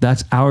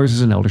 That's ours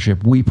as an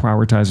eldership. We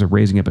prioritize the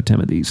raising up of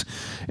Timothys.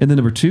 And then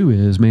number two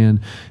is,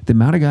 man, the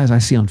amount of guys I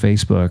see on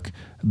Facebook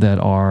that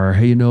are,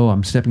 hey,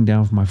 I'm stepping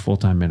down from my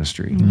full-time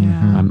ministry.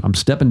 I'm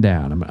stepping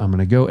down. I'm going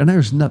to go. And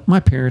there's my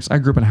parents, I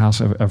grew up in a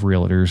house of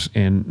realtors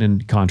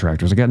and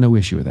contractors. I got no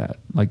issue with that.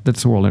 Like,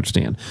 that's the world I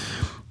understand.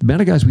 The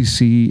amount of guys we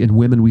see and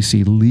women we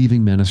see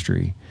leaving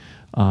ministry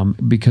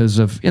because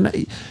of,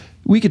 and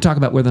we could talk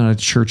about whether or not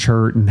it's church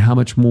hurt and how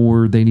much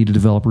more they need to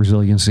develop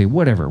resiliency,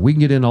 whatever. We can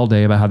get in all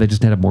day about how they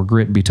just need to have more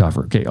grit and be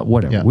tougher. Okay,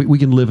 whatever. Yeah. We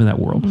can live in that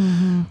world.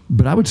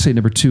 But I would say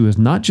number two is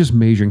not just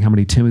measuring how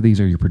many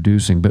Timothys are you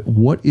producing, but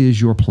what is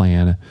your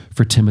plan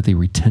for Timothy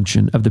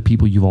retention of the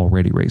people you've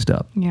already raised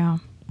up? Yeah.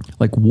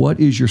 Like, what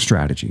is your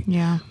strategy?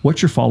 Yeah.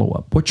 What's your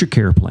follow-up? What's your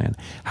care plan?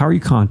 How are you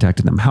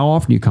contacting them? How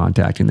often are you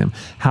contacting them?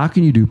 How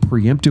can you do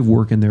preemptive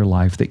work in their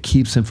life that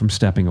keeps them from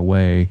stepping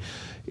away?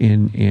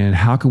 And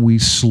how can we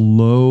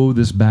slow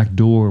this back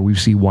door we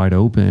see wide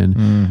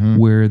open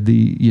where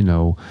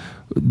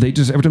they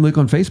just, every time they look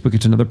on Facebook,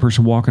 it's another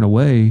person walking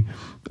away.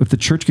 If the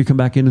church could come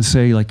back in and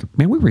say, like,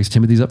 man, we raised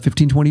Timothy's up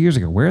 15, 20 years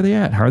ago. Where are they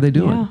at? How are they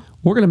doing? Yeah.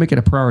 We're going to make it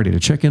a priority to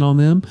check in on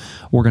them.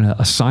 We're going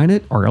to assign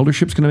it. Our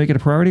eldership's going to make it a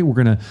priority. We're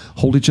going to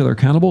hold each other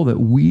accountable that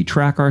we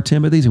track our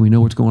Timothys and we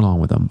know what's going on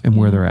with them and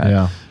where they're at.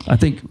 Yeah. I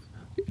think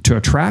to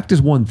attract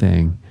is one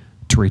thing,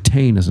 to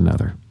retain is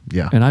another.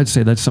 Yeah. And I'd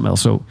say that's something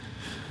else. So,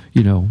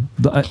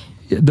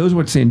 those are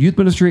what's saying youth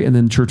ministry and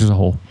then church as a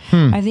whole.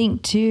 I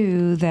think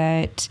too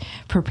that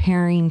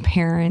preparing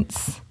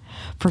parents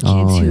for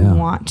kids who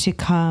want to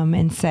come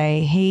and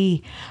say,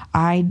 hey,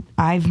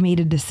 I've made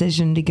a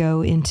decision to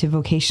go into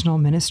vocational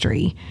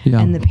ministry.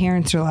 Yeah. And the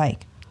parents are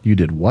like, you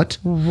did what?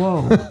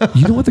 Whoa.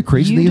 You know what the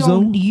crazy thing is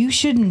though? You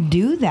shouldn't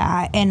do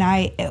that.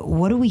 And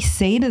what do we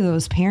say to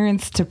those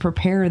parents to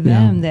prepare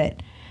them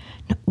that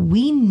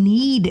we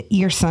need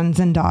your sons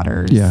and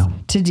daughters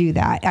to do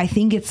that? I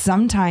think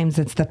sometimes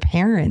it's the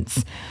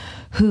parents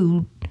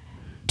who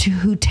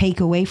take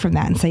away from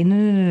that and say,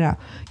 no,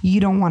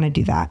 you don't want to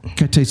do that.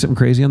 Can I tell you something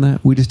crazy on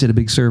that? We just did a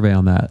big survey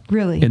on that.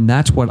 Really? And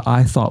that's what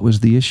I thought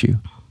was the issue.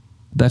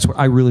 That's what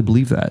I really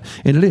believe that.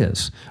 And it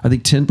is. I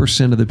think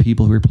 10% of the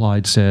people who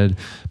replied said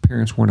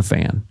parents weren't a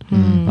fan.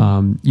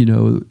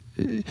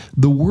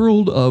 The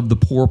world of the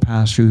poor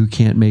pastor who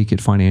can't make it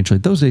financially,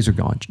 those days are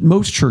gone.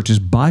 Most churches,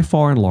 by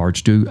far and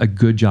large, do a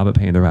good job at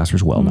paying their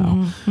pastors well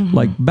now.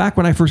 Like back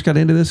when I first got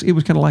into this, it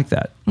was kind of like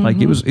that. Like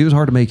it was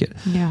hard to make it.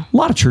 Yeah. A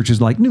lot of churches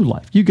like New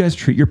Life, you guys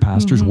treat your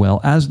pastors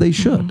well, as they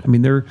should. I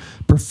mean, they're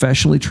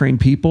professionally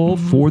trained people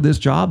for this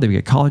job. They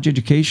get college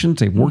educations.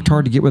 They've worked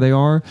hard to get where they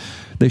are.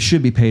 They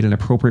should be paid an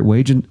appropriate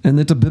wage, and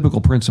it's a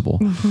biblical principle.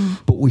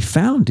 But what we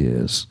found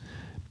is,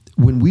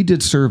 when we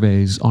did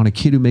surveys on a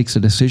kid who makes a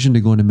decision to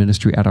go into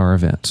ministry at our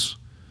events,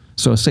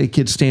 so say a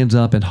kid stands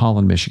up in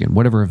Holland, Michigan,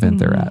 whatever event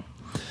they're at,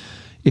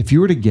 if you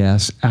were to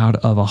guess out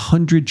of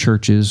 100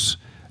 churches,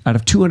 out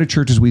of 200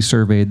 churches we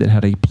surveyed that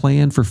had a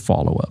plan for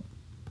follow-up,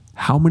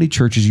 how many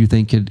churches you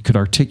think could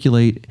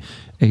articulate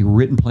a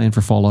written plan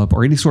for follow-up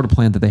or any sort of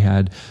plan that they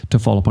had to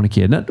follow up on a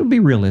kid? And that would be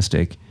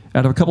realistic.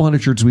 Out of a couple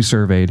hundred churches we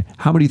surveyed,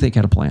 how many do you think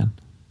had a plan?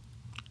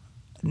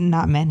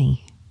 Not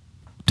many.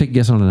 Take a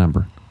guess on a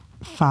number.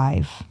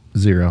 5.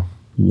 0.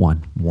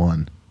 1.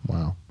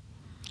 Wow.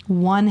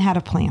 1 had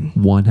a plan.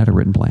 1 had a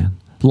written plan.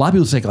 A lot of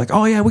people say, like,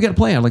 oh, yeah, we got a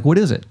plan. Like, what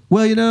is it?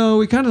 Well,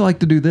 we kind of like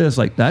to do this.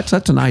 Like, that's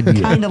an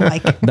idea. Kind of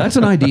like. That's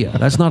an idea.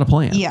 That's not a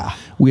plan. Yeah.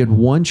 We had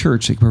one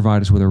church that could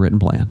provide us with a written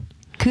plan.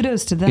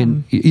 Kudos to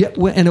them.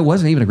 And it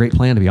wasn't even a great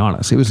plan, to be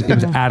honest. It was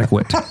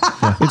adequate.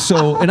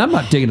 And I'm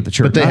not digging at the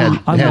church.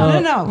 But they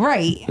No,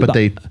 right. But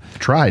they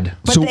tried.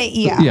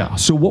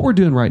 So what we're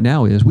doing right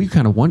now is we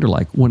kind of wonder,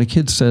 like, when a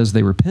kid says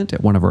they repent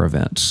at one of our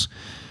events,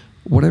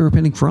 what are they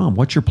repenting from?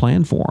 What's your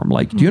plan for them?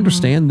 Like, do you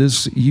understand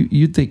this?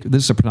 You think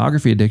this is a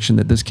pornography addiction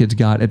that this kid's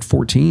got at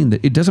 14,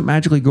 that it doesn't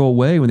magically go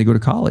away when they go to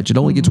college. It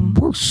only gets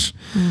worse.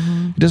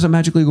 It doesn't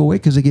magically go away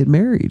because they get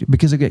married,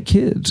 because they get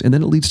kids, and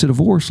then it leads to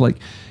divorce. Like,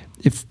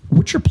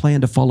 what's your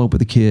plan to follow up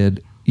with a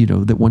kid,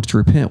 that wants to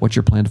repent? What's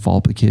your plan to follow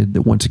up with a kid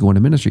that wants to go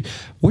into ministry?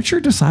 What's your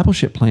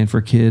discipleship plan for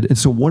a kid? And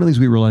so one of the things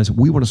we realized,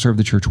 we want to serve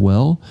the church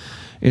well.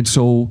 And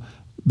so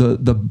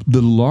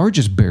The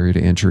largest barrier to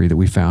entry that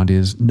we found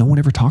is no one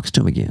ever talks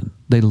to them again.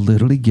 They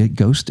literally get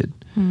ghosted.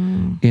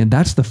 And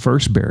that's the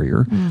first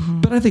barrier.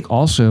 But I think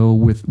also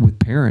with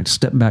parents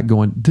stepping back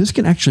going, this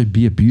can actually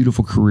be a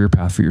beautiful career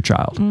path for your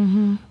child.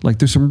 Like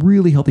there's some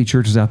really healthy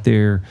churches out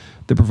there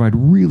that provide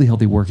really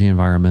healthy working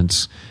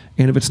environments.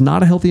 And if it's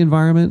not a healthy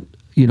environment,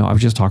 I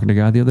was just talking to a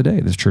guy the other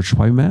day. This church is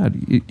probably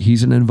mad.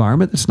 He's in an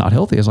environment that's not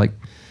healthy. I was like,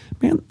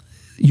 man,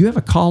 you have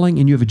a calling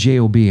and you have a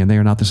job, and they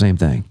are not the same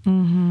thing.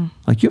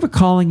 Like you have a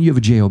calling, you have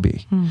a job.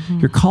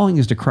 Your calling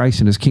is to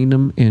Christ and his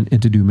kingdom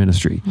and to do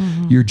ministry.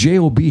 Your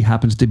job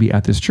happens to be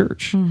at this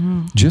church.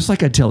 Just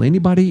like I tell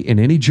anybody in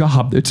any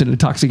job that's in a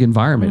toxic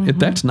environment, if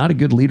that's not a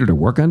good leader to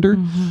work under,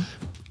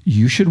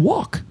 you should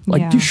walk.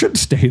 Like you shouldn't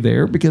stay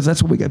there, because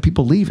that's when we got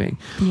people leaving.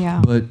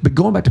 But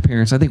going back to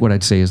parents, I think what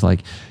I'd say is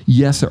like,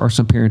 yes, there are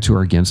some parents who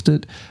are against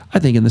it. I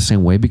think in the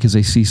same way, because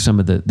they see some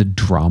of the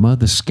drama,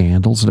 the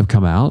scandals that have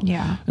come out.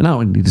 And I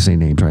don't need to say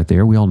names right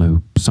there. We all know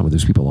who some of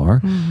those people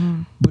are.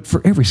 But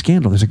for every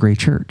scandal, there's a great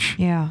church.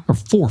 Or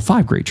 4 or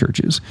 5 great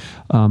churches.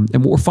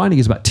 And what we're finding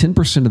is about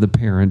 10% of the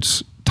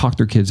parents talk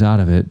their kids out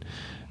of it,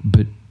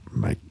 but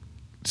like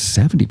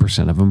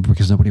 70% of them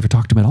because nobody ever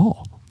talked to them at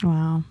all.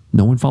 Wow.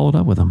 No one followed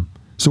up with them.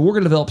 So we're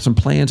going to develop some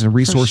plans and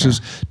resources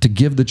to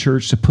give the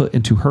church to put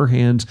into her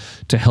hands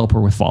to help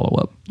her with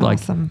follow-up.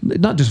 Awesome. Like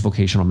not just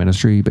vocational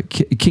ministry, but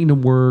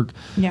kingdom work,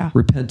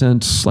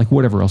 repentance, like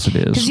whatever else it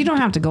is. Because you don't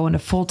have to go into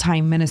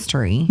full-time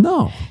ministry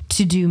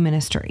to do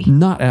ministry.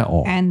 Not at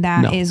all. And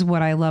that is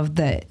what I love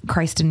that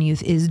Christ in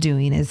Youth is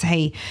doing is,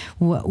 hey,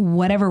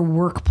 whatever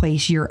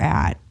workplace you're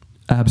at,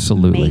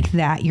 absolutely make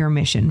that your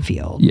mission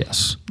field.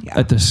 Yes.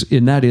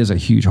 And that is a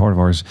huge heart of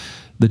ours.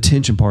 The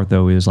tension part,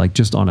 though, is like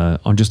just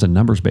on just a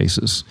numbers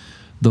basis,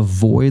 the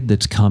void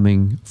that's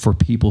coming for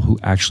people who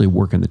actually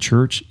work in the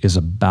church is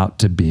about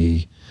to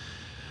be.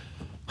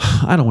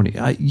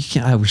 You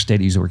can't overstate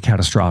it, use the word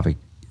catastrophic.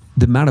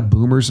 The amount of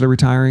boomers that are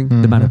retiring,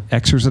 the amount of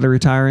Xers that are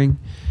retiring,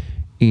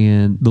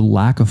 and the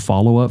lack of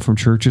follow up from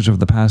churches over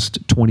the past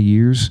 20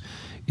 years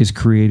is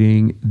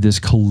creating this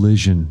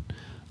collision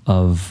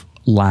of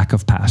lack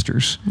of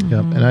pastors. Yep,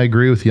 and I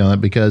agree with you on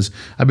that, because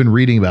I've been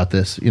reading about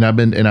this. I've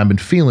been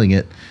feeling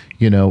it.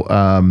 A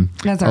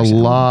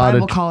lot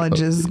Bible of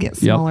colleges get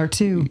smaller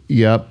too.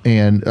 Yep,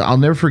 and I'll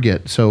never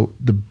forget. So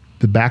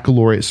the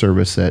baccalaureate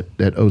service that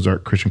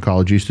Ozark Christian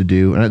College used to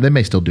do, and they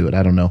may still do it,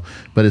 I don't know,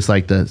 but it's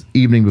like the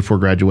evening before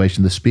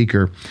graduation. The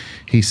speaker,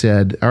 he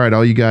said, "All right,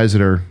 all you guys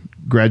that are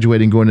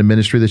graduating, going to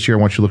ministry this year,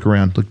 I want you to look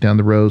around, look down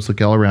the roads,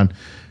 look all around.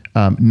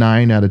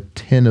 9 out of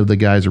 10 of the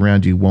guys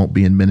around you won't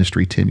be in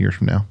ministry 10 years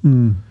from now."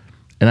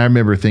 And I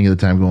remember thinking at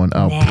the time going,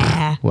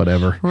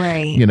 whatever.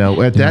 Right.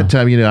 At that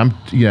time,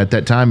 at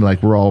that time,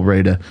 like we're all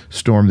ready to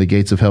storm the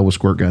gates of hell with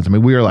squirt guns. I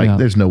mean, we were like,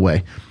 there's no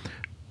way.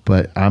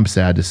 But I'm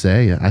sad to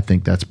say, I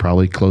think that's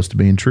probably close to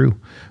being true.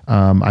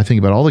 I think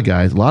about a lot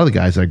of the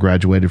guys that I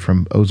graduated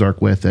from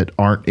Ozark with that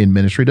aren't in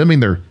ministry. Doesn't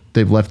mean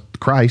they've left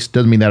Christ.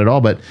 Doesn't mean that at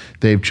all, but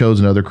they've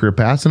chosen other career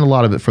paths, and a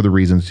lot of it for the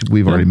reasons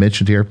we've already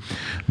mentioned here.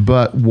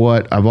 But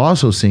what I've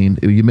also seen,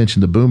 you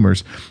mentioned the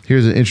boomers.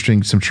 Here's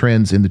some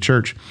trends in the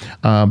church.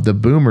 The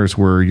boomers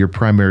were your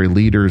primary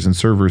leaders and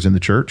servers in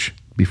the church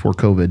before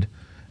COVID.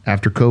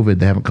 After COVID,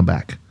 they haven't come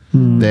back.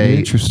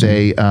 They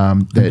read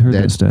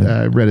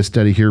a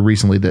study here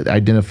recently that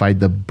identified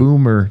the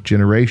boomer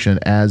generation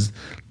as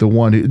the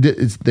one who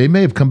they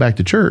may have come back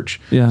to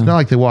church. It's not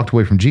like they walked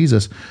away from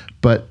Jesus,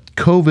 but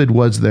COVID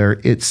was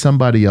it's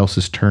somebody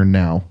else's turn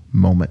now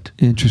moment.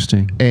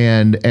 Interesting.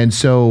 And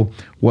so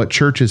what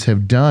churches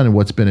have done, and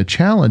what's been a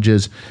challenge,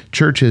 is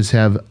churches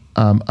have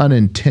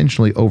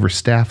unintentionally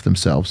overstaffed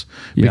themselves,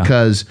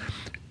 because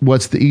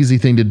what's the easy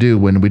thing to do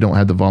when we don't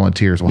have the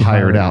volunteers? We'll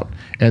hire it out.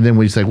 And then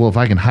we say, well, if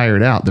I can hire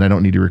it out, then I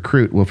don't need to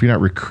recruit. Well, if you're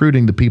not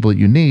recruiting the people that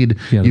you need,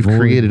 you've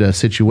created a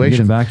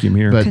situation. Vacuum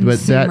here. But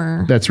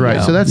that's right.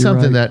 Yeah, so that's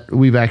something that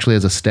we've actually,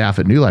 as a staff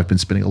at New Life, been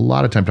spending a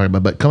lot of time talking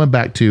about. But coming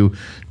back to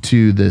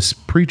this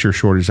preacher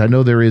shortage, I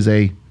know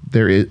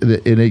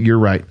you're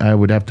right. I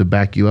would have to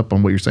back you up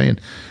on what you're saying.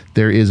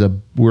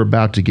 We're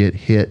about to get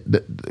hit.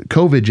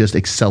 COVID just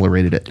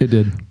accelerated it. It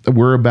did.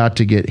 We're about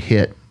to get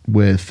hit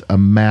with a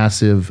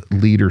massive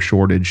leader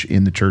shortage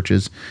in the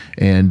churches.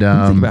 And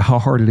think about how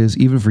hard it is,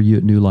 even for you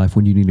at New Life,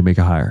 when you need to make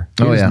a hire.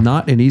 It's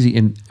not an easy,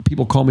 and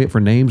people call me up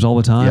for names all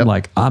the time.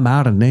 Like, I'm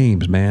out of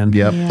names, man.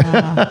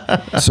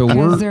 So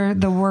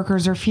the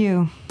workers are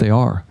few. They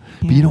are.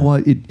 But you know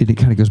what? It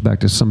kind of goes back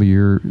to some of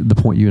the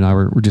point you and I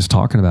were just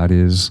talking about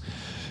is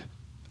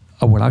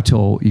what I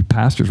tell you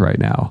pastors right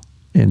now,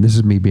 and this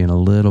is me being a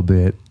little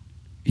bit,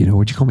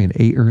 would you call me an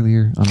 8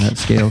 earlier on that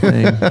scale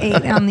thing?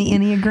 8 on the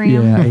Enneagram?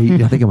 Yeah,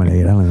 8. I think I'm an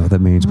 8. I don't know what that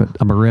means, but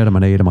I'm a red, I'm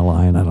an 8, I'm a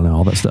lion. I don't know,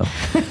 all that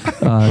stuff.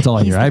 That's all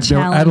I hear. I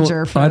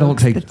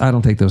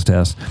don't take those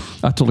tests.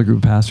 I told a group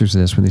of pastors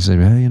this when they said,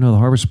 hey, the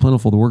harvest is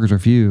plentiful, the workers are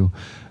few.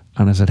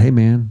 And I said, hey,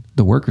 man,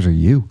 the workers are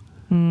you.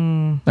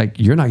 Like,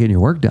 you're not getting your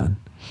work done.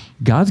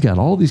 God's got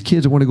all these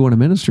kids that want to go into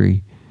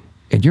ministry,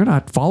 and you're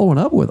not following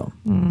up with them.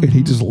 And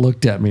he just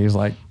looked at me. He's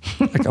like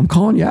I'm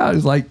calling you out.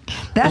 He's like,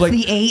 that's like,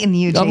 the A in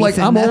you, Jason. I'm like,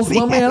 I'm old.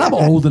 Well, man, I'm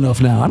old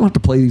enough now. I don't have to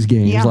play these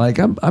games. Yeah. Like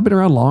I've been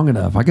around long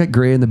enough. I got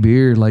gray in the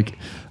beard. Like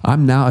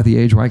I'm now at the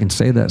age where I can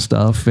say that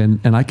stuff, and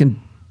I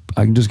can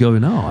just go,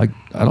 no,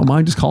 I don't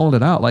mind just calling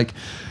it out. Like,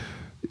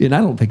 and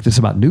I don't think this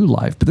about New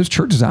Life, but there's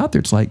churches out there.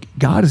 It's like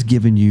God has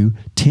given you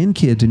 10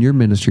 kids in your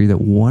ministry that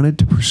wanted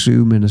to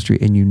pursue ministry,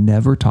 and you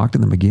never talk to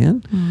them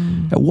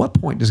again. At what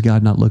point does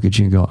God not look at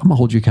you and go, I'm gonna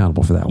hold you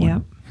accountable for that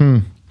one?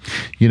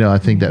 You know, I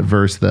think that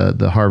verse,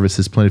 the harvest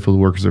is plentiful, the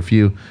workers are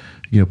few.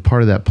 You know,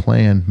 part of that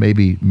plan,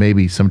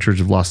 maybe some churches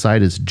have lost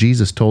sight, is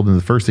Jesus told them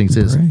the first thing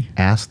is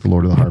ask the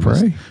Lord of the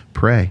harvest.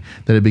 Pray.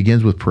 That it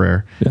begins with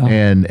prayer. Yeah.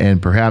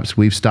 And perhaps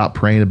we've stopped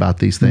praying about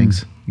these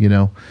things. You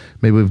know,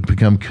 maybe we've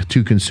become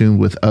too consumed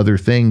with other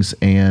things,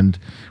 and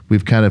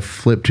we've kind of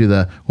flipped to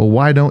the, well,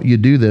 why don't you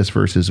do this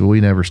versus, well,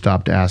 we never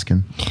stopped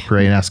asking,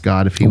 pray and ask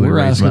God if he would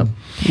raise them up.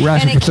 We're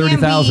asking for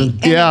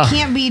 30,000. Yeah. It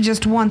can't be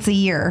just once a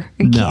year.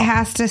 It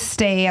has to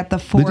stay at the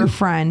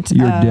forefront of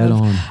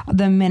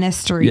the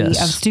ministry, of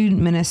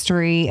student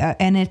ministry.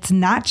 And it's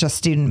not just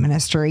student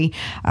ministry.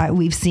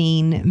 We've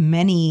seen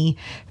many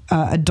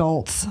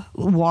adults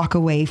walk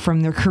away from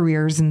their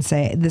careers and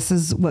say, this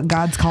is what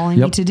God's calling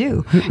me to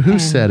do. Who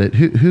said it?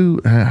 Who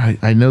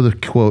I know the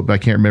quote, but I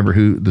can't remember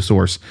who the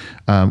source.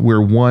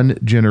 We're one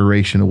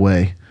generation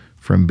away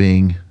from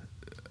being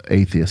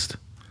atheist.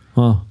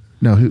 Huh.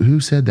 No, who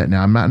said that?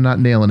 Now I'm not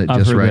nailing it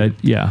just right.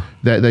 That, yeah,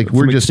 that like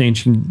we're just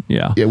extinction.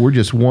 Yeah, we're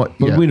just one.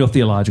 But we know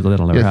theological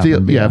that'll never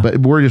happen. But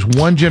we're just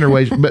one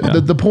generation.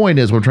 But the point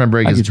is, what I'm trying to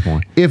break is,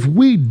 if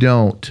we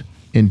don't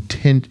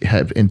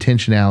have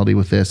intentionality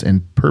with this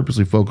and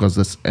purposely focus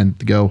this and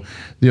go,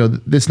 you know,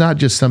 it's not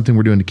just something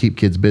we're doing to keep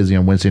kids busy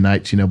on Wednesday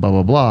nights, you know, blah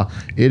blah blah.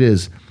 It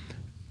is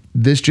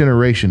this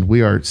generation,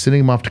 we are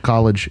sending them off to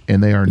college,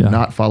 and they are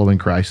not following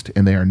Christ,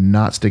 and they are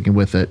not sticking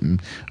with it.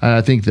 And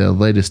I think the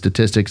latest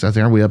statistics, I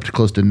think, aren't we up to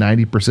close to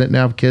 90%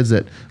 now of kids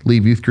that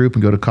leave youth group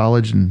and go to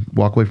college and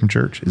walk away from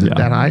church? Is it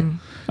that high?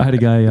 I had a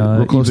guy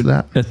real close to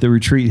that at the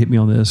retreat hit me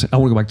on this. I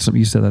want to go back to something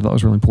you said that I thought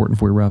was really important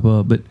before we wrap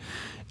up, but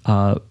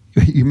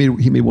he made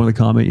one of the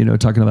comment, you know,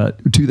 talking about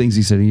two things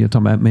he said.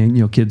 Talking about, man,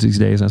 you know, kids these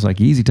days. And I was like,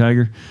 easy,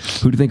 Tiger.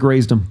 Who do you think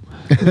raised them?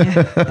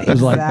 It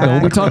was like, no,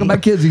 we're talking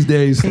about kids these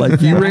days.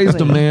 Like, you raised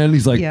them, man.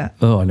 He's like,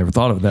 oh, I never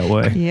thought of it that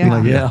way. Yeah.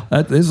 I'm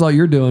like, this is all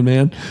you're doing,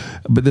 man.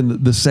 But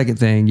then the second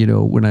thing, you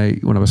know, when I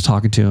was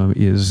talking to him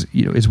is,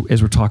 you know,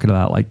 as we're talking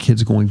about like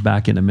kids going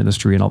back into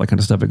ministry and all that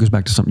kind of stuff, it goes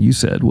back to something you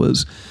said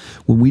was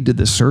when we did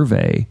this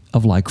survey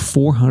of like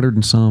 400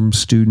 and some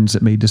students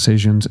that made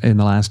decisions in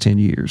the last 10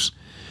 years.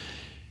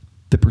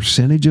 The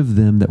percentage of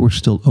them that were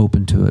still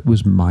open to it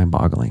was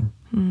mind-boggling.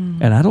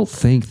 And I don't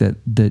think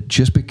that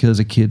just because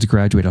a kid's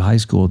graduated high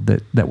school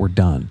that we're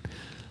done.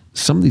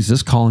 Some of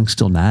this calling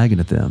still nagging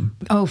at them.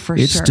 Oh, for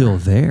sure. It's still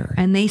there.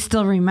 And they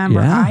still remember,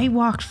 I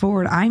walked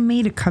forward. I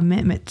made a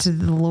commitment to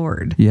the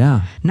Lord.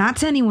 Yeah. Not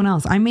to anyone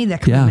else. I made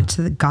that commitment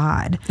to the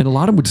God. And a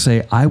lot of them would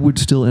say, I would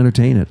still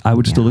entertain it. I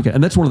would still look at it.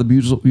 And that's one of the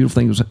beautiful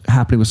things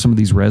happening with some of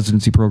these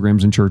residency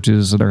programs in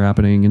churches that are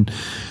happening. And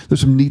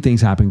there's some neat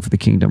things happening for the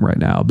kingdom right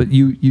now. But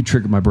you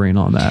triggered my brain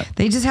on that.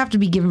 They just have to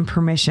be given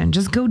permission.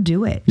 Just go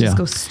do it. Just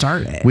go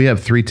start it. We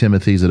have 3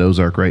 Timothys at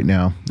Ozark right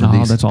now.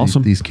 Oh, that's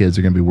awesome. These kids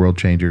are going to be world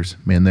changers.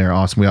 Man, they're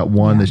awesome. We got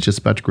one that's just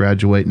about to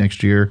graduate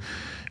next year.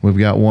 We've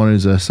got one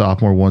who's a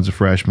sophomore, one's a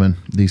freshman.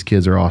 These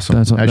kids are awesome.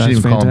 I shouldn't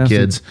even call them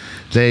kids.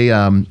 They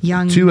all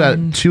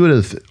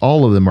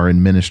of them are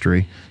in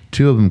ministry.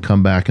 2 of them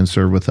come back and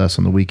serve with us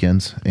on the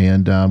weekends,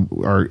 and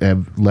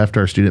have left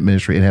our student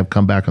ministry and have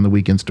come back on the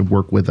weekends to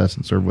work with us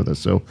and serve with us.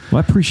 So, I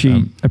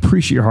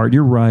appreciate your heart.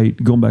 You're right.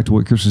 Going back to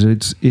what Chris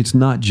said, it's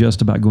not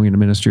just about going into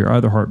ministry. Our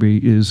other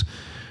heartbeat is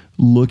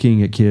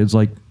looking at kids.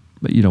 Like,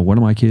 you know, one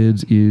of my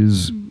kids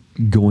is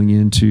going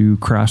into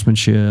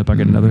craftsmanship. I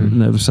got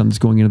another son that's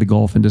going into the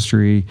golf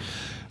industry.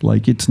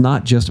 Like, it's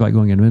not just about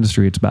going into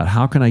ministry. It's about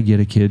how can I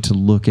get a kid to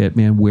look at,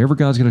 man, wherever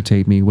God's going to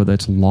take me, whether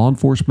it's law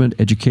enforcement,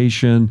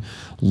 education,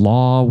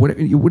 law,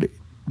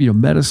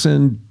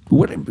 medicine,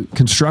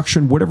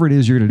 construction, whatever it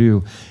is you're going to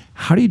do.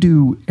 How do you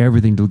do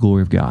everything to the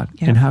glory of God?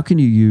 Yeah. And how can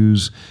you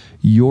use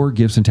your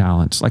gifts and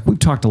talents? Like, we've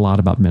talked a lot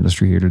about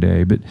ministry here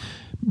today, but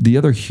the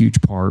other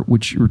huge part,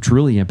 which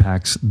really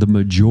impacts the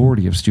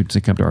majority of students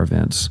that come to our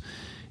events,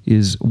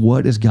 is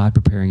what is God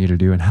preparing you to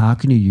do, and how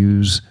can you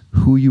use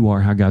who you are,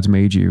 how God's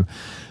made you.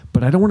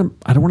 But I don't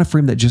want to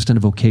frame that just in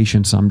a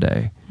vocation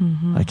someday.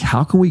 Mm-hmm. Like,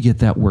 how can we get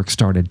that work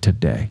started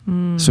today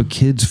so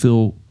kids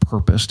feel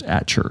purposed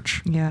at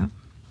church? Yeah.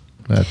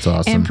 That's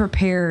awesome. And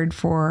prepared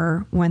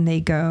for when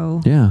they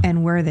go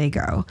and where they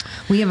go.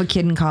 We have a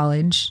kid in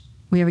college.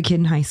 We have a kid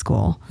in high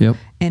school. Yep.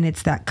 And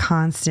it's that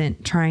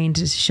constant trying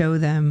to show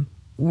them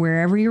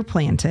wherever you're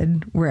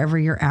planted, wherever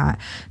you're at,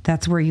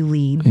 that's where you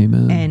lead.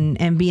 Amen.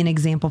 And be an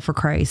example for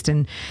Christ.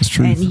 And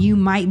you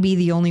might be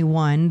the only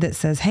one that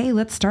says, hey,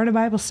 let's start a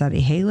Bible study.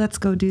 Hey, let's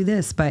go do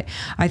this. But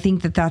I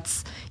think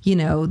that's,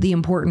 the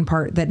important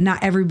part, that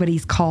not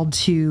everybody's called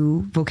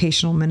to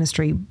vocational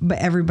ministry, but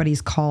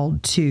everybody's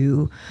called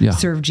to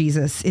serve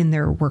Jesus in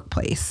their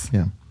workplace.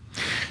 Yeah.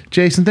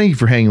 Jason, thank you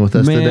for hanging with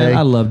us today.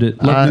 I loved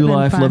it. Love New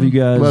Life. Love you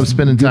guys. Love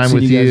spending time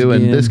with you.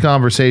 And this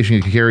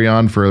conversation could carry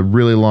on for a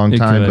really long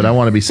time, but I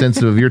want to be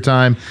sensitive of your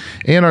time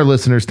and our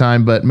listeners'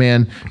 time. But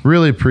man,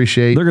 really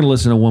appreciate. They're going to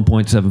listen to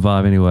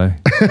 1.75 anyway,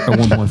 or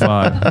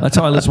 1.5. That's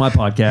how I listen to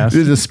my podcast.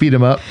 Just speed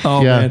them up.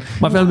 Oh man,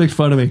 my family makes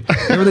fun of me.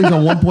 Everything's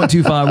on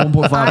 1.25,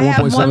 1.5, I 1.75.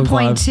 have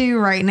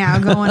 1.2 right now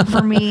going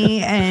for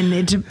me, and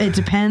it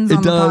depends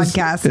on the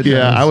podcast.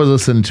 I was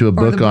listening to a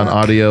book on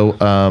audio.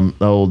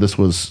 This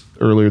was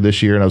earlier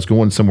this year, and I was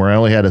going somewhere. I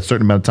only had a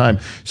certain amount of time,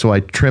 so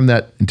I trimmed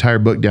that entire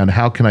book down.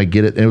 How can I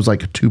get it? And it was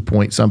like a 2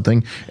 point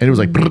something, and it was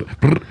like, brr,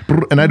 brr,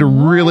 brr, and I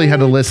really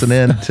had to listen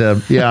in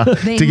to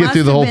get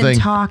through the whole thing.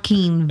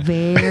 Talking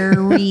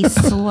very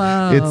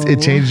slow. It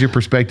changes your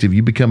perspective.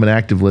 You become an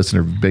active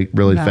listener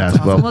really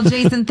fast. Awesome. Well,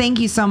 Jason, thank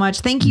you so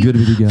much. Thank you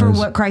for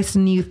what Christ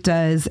in Youth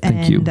does,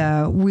 and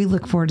we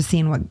look forward to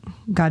seeing what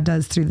God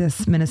does through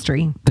this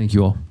ministry. Thank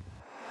you all.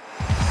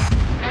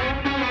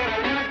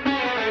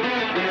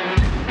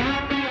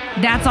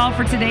 That's all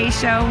for today's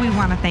show. We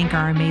want to thank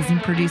our amazing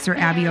producer,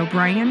 Abby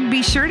O'Brien.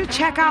 Be sure to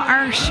check out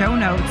our show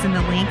notes and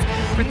the links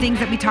for things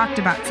that we talked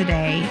about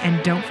today.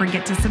 And don't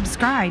forget to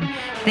subscribe.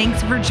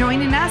 Thanks for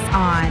joining us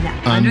on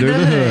Under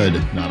the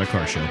Hood, not a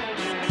car show.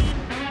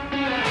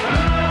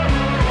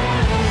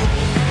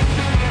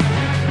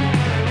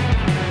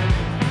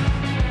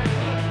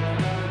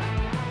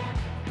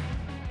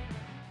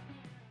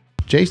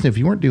 Jason, if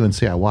you weren't doing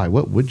CIY,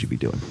 what would you be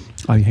doing?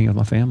 I'd be hanging out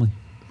with my family.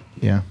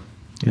 Yeah.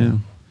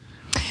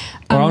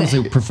 Or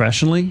honestly,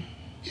 professionally,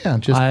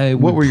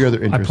 what were your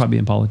other interests? I'd probably be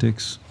in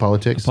politics.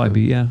 Politics? I'd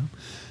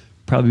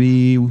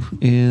probably be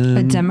in...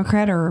 A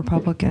Democrat or a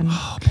Republican?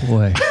 Oh,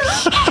 boy.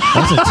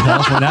 That's a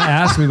tough one.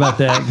 Ask me about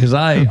that, because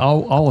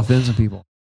I'll offend some people.